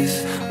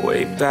stays,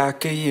 way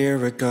back a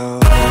year ago.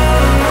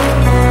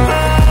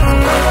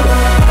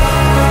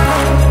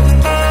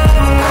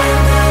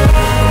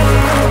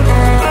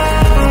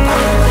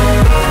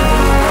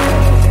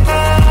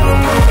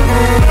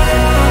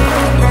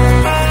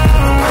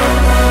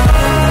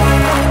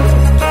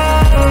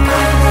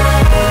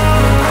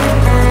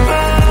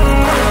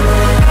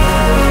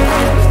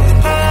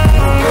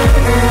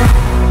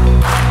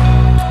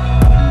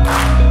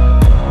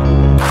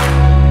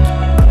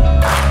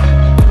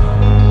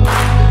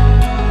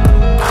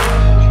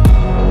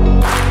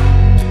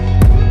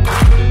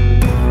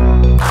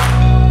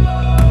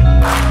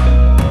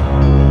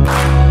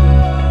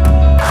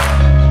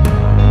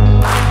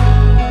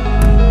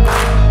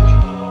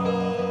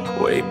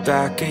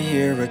 Back a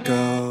year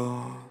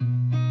ago.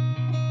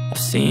 I've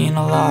seen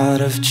a lot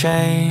of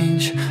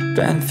change,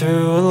 been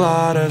through a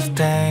lot of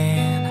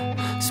pain.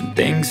 Some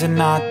things are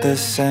not the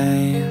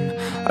same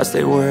as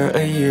they were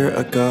a year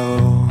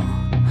ago,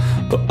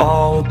 but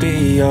all will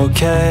be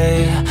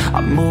okay. I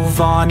move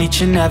on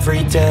each and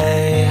every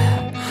day.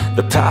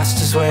 The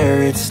past is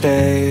where it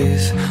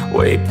stays,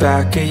 way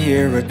back a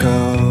year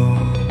ago.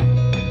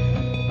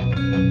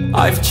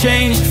 I've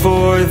changed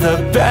for the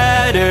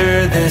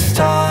better this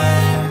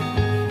time.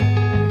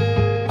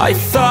 I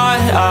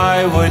thought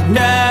I would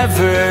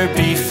never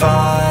be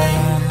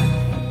fine.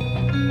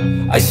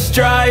 I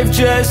strive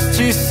just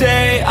to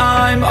say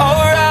I'm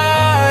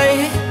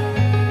alright,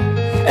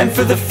 and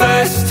for the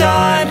first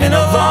time in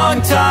a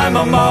long time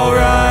I'm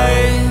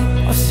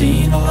alright. I've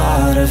seen a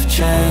lot of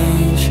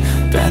change,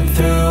 been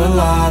through a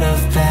lot of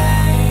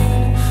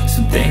pain.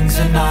 Some things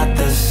are not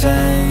the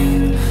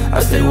same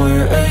as they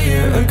were a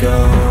year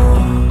ago,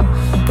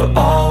 but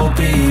all will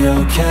be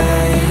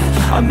okay.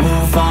 I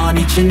move on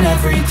each and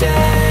every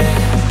day.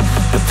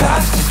 The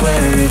past is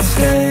where it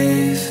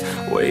stays,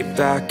 way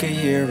back a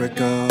year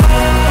ago.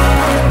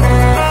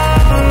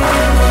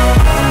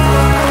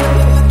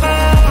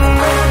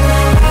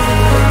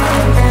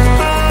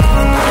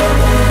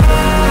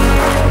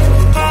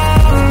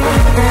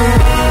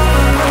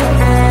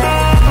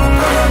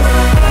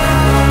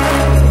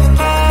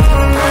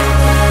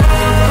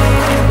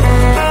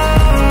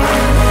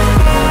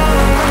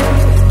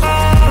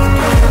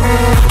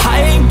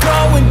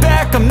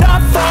 I'm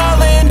not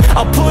falling,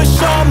 I'll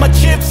push all my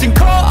chips and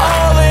call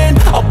all in.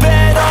 I'll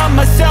bet on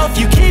myself,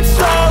 you keep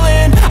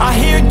stalling. I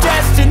hear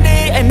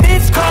destiny and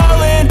it's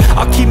calling.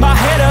 I'll keep my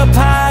head up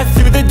high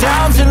through the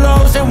downs and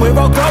lows, and we're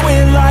all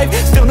going live.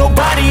 Still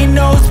nobody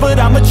knows, but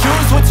I'ma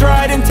choose what's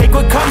right and take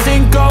what comes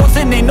and goes.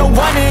 And ain't no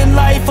one in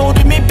life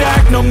holding me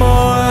back no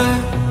more.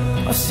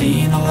 I've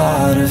seen a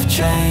lot of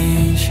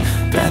change,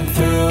 been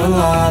through a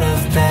lot of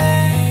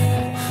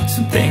pain.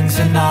 Some things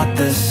are not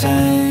the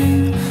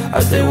same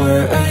as they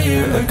were a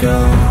year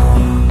ago,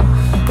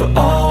 but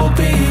all will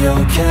be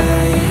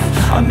okay.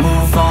 I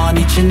move on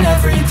each and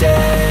every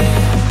day.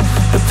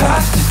 The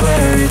past is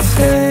where it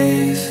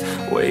stays,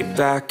 way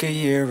back a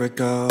year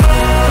ago.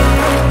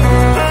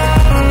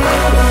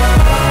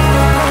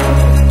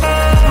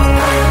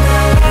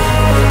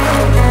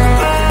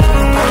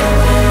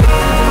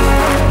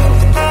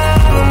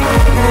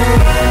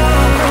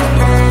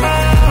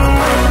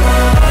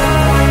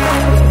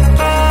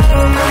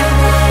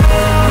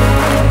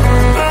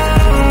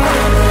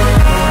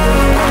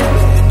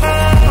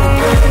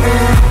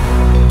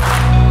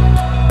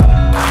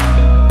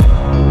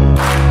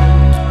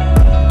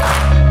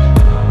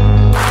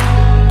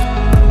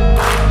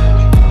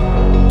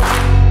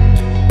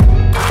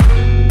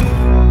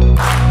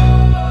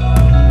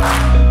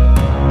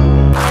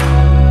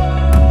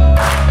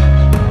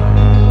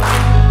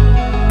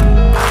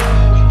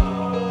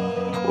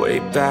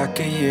 Back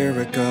a year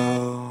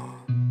ago.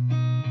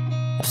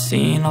 I've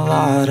seen a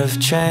lot of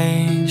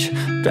change,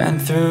 been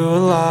through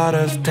a lot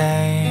of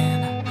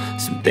pain.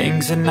 Some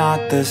things are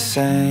not the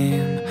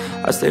same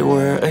as they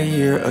were a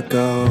year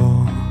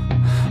ago,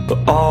 but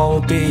all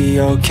will be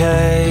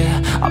okay.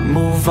 I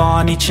move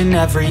on each and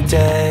every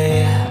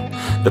day.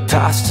 The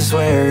past is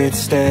where it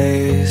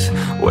stays,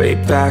 way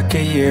back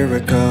a year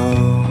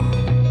ago.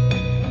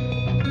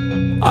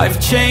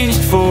 I've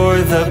changed for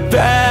the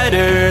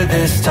better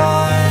this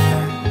time.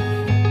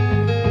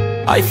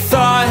 I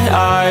thought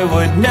I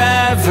would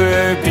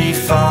never be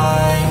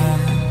fine.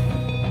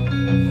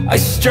 I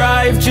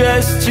strive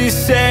just to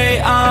say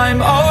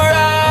I'm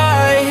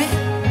alright,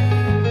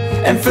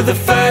 and for the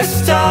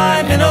first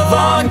time in a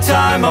long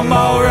time I'm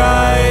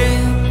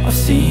alright. I've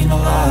seen a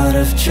lot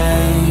of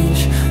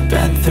change,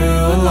 been through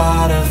a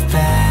lot of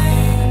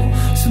pain.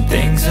 Some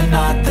things are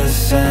not the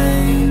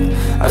same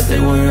as they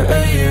were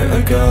a year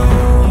ago,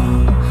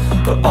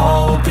 but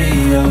all will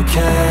be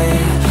okay.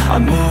 I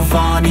move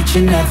on each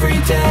and every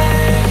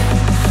day.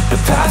 The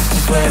past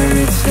is where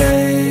it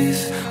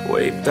stays,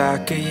 way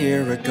back a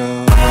year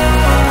ago.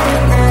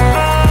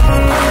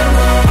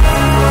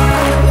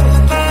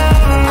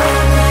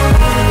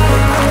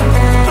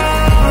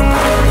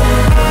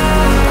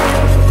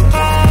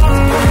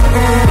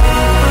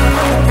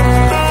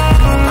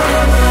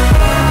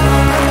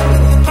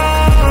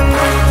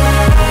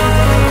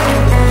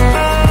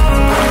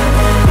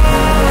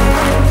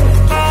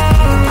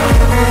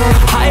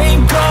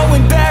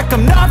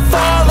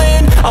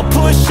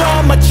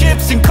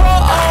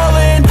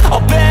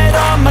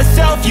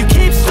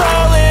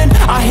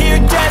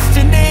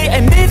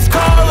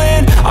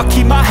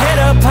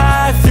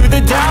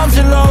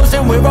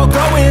 where I'll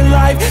go in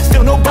life.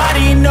 Still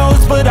nobody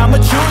knows, but I'ma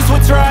choose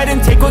what's right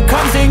and take what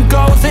comes and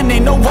goes. And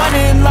ain't no one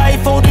in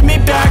life holding me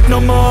back no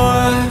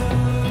more.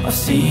 I've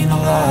seen a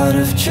lot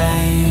of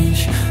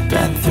change,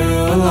 been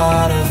through a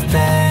lot of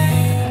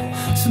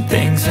pain. Some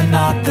things are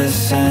not the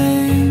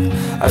same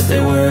as they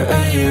were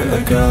a year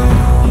ago,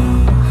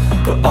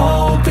 but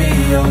all will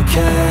be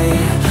okay.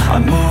 I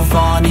move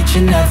on each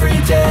and every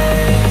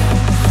day.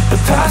 The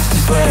past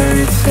is where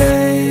it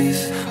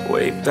stays,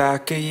 way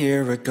back a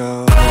year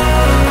ago.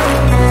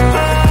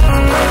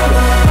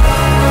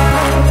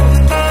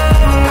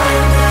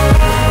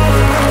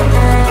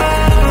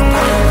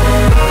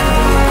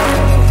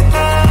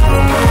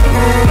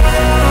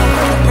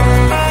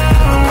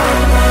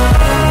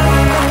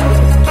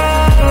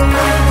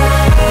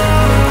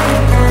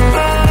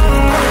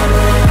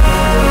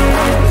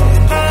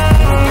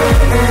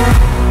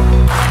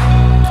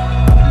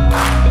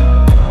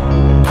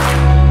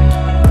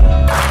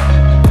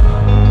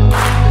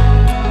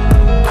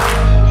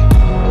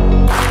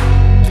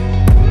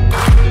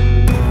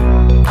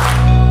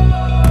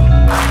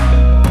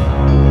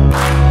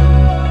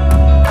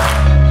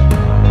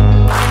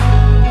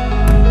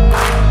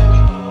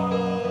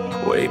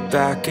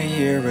 Back a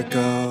year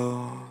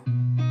ago,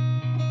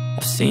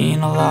 I've seen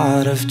a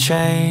lot of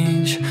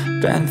change,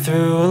 been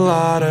through a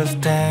lot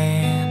of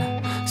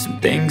pain. Some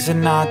things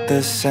are not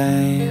the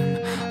same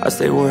as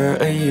they were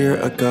a year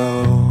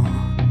ago,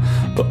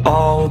 but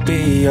all will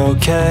be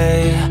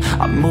okay.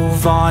 I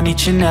move on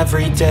each and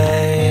every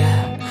day.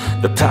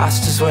 The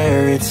past is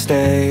where it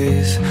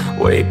stays,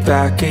 way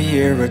back a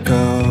year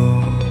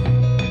ago.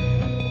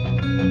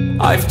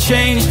 I've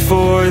changed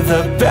for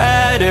the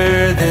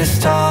better this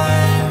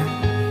time.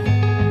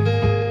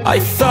 I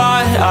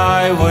thought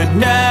I would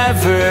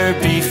never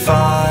be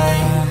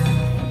fine.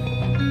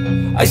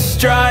 I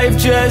strive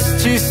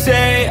just to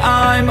say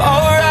I'm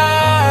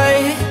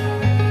alright,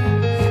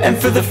 and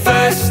for the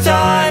first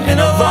time in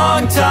a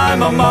long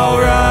time I'm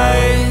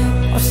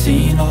alright. I've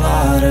seen a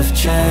lot of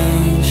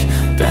change,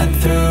 been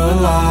through a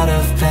lot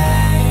of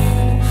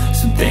pain.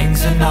 Some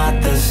things are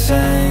not the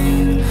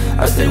same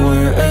as they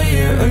were a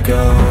year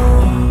ago,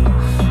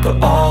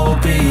 but all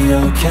will be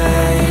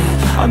okay.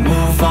 I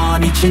move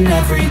on each and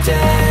every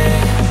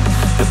day.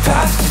 The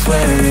past is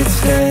where it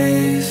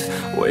stays,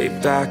 way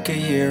back a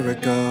year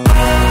ago.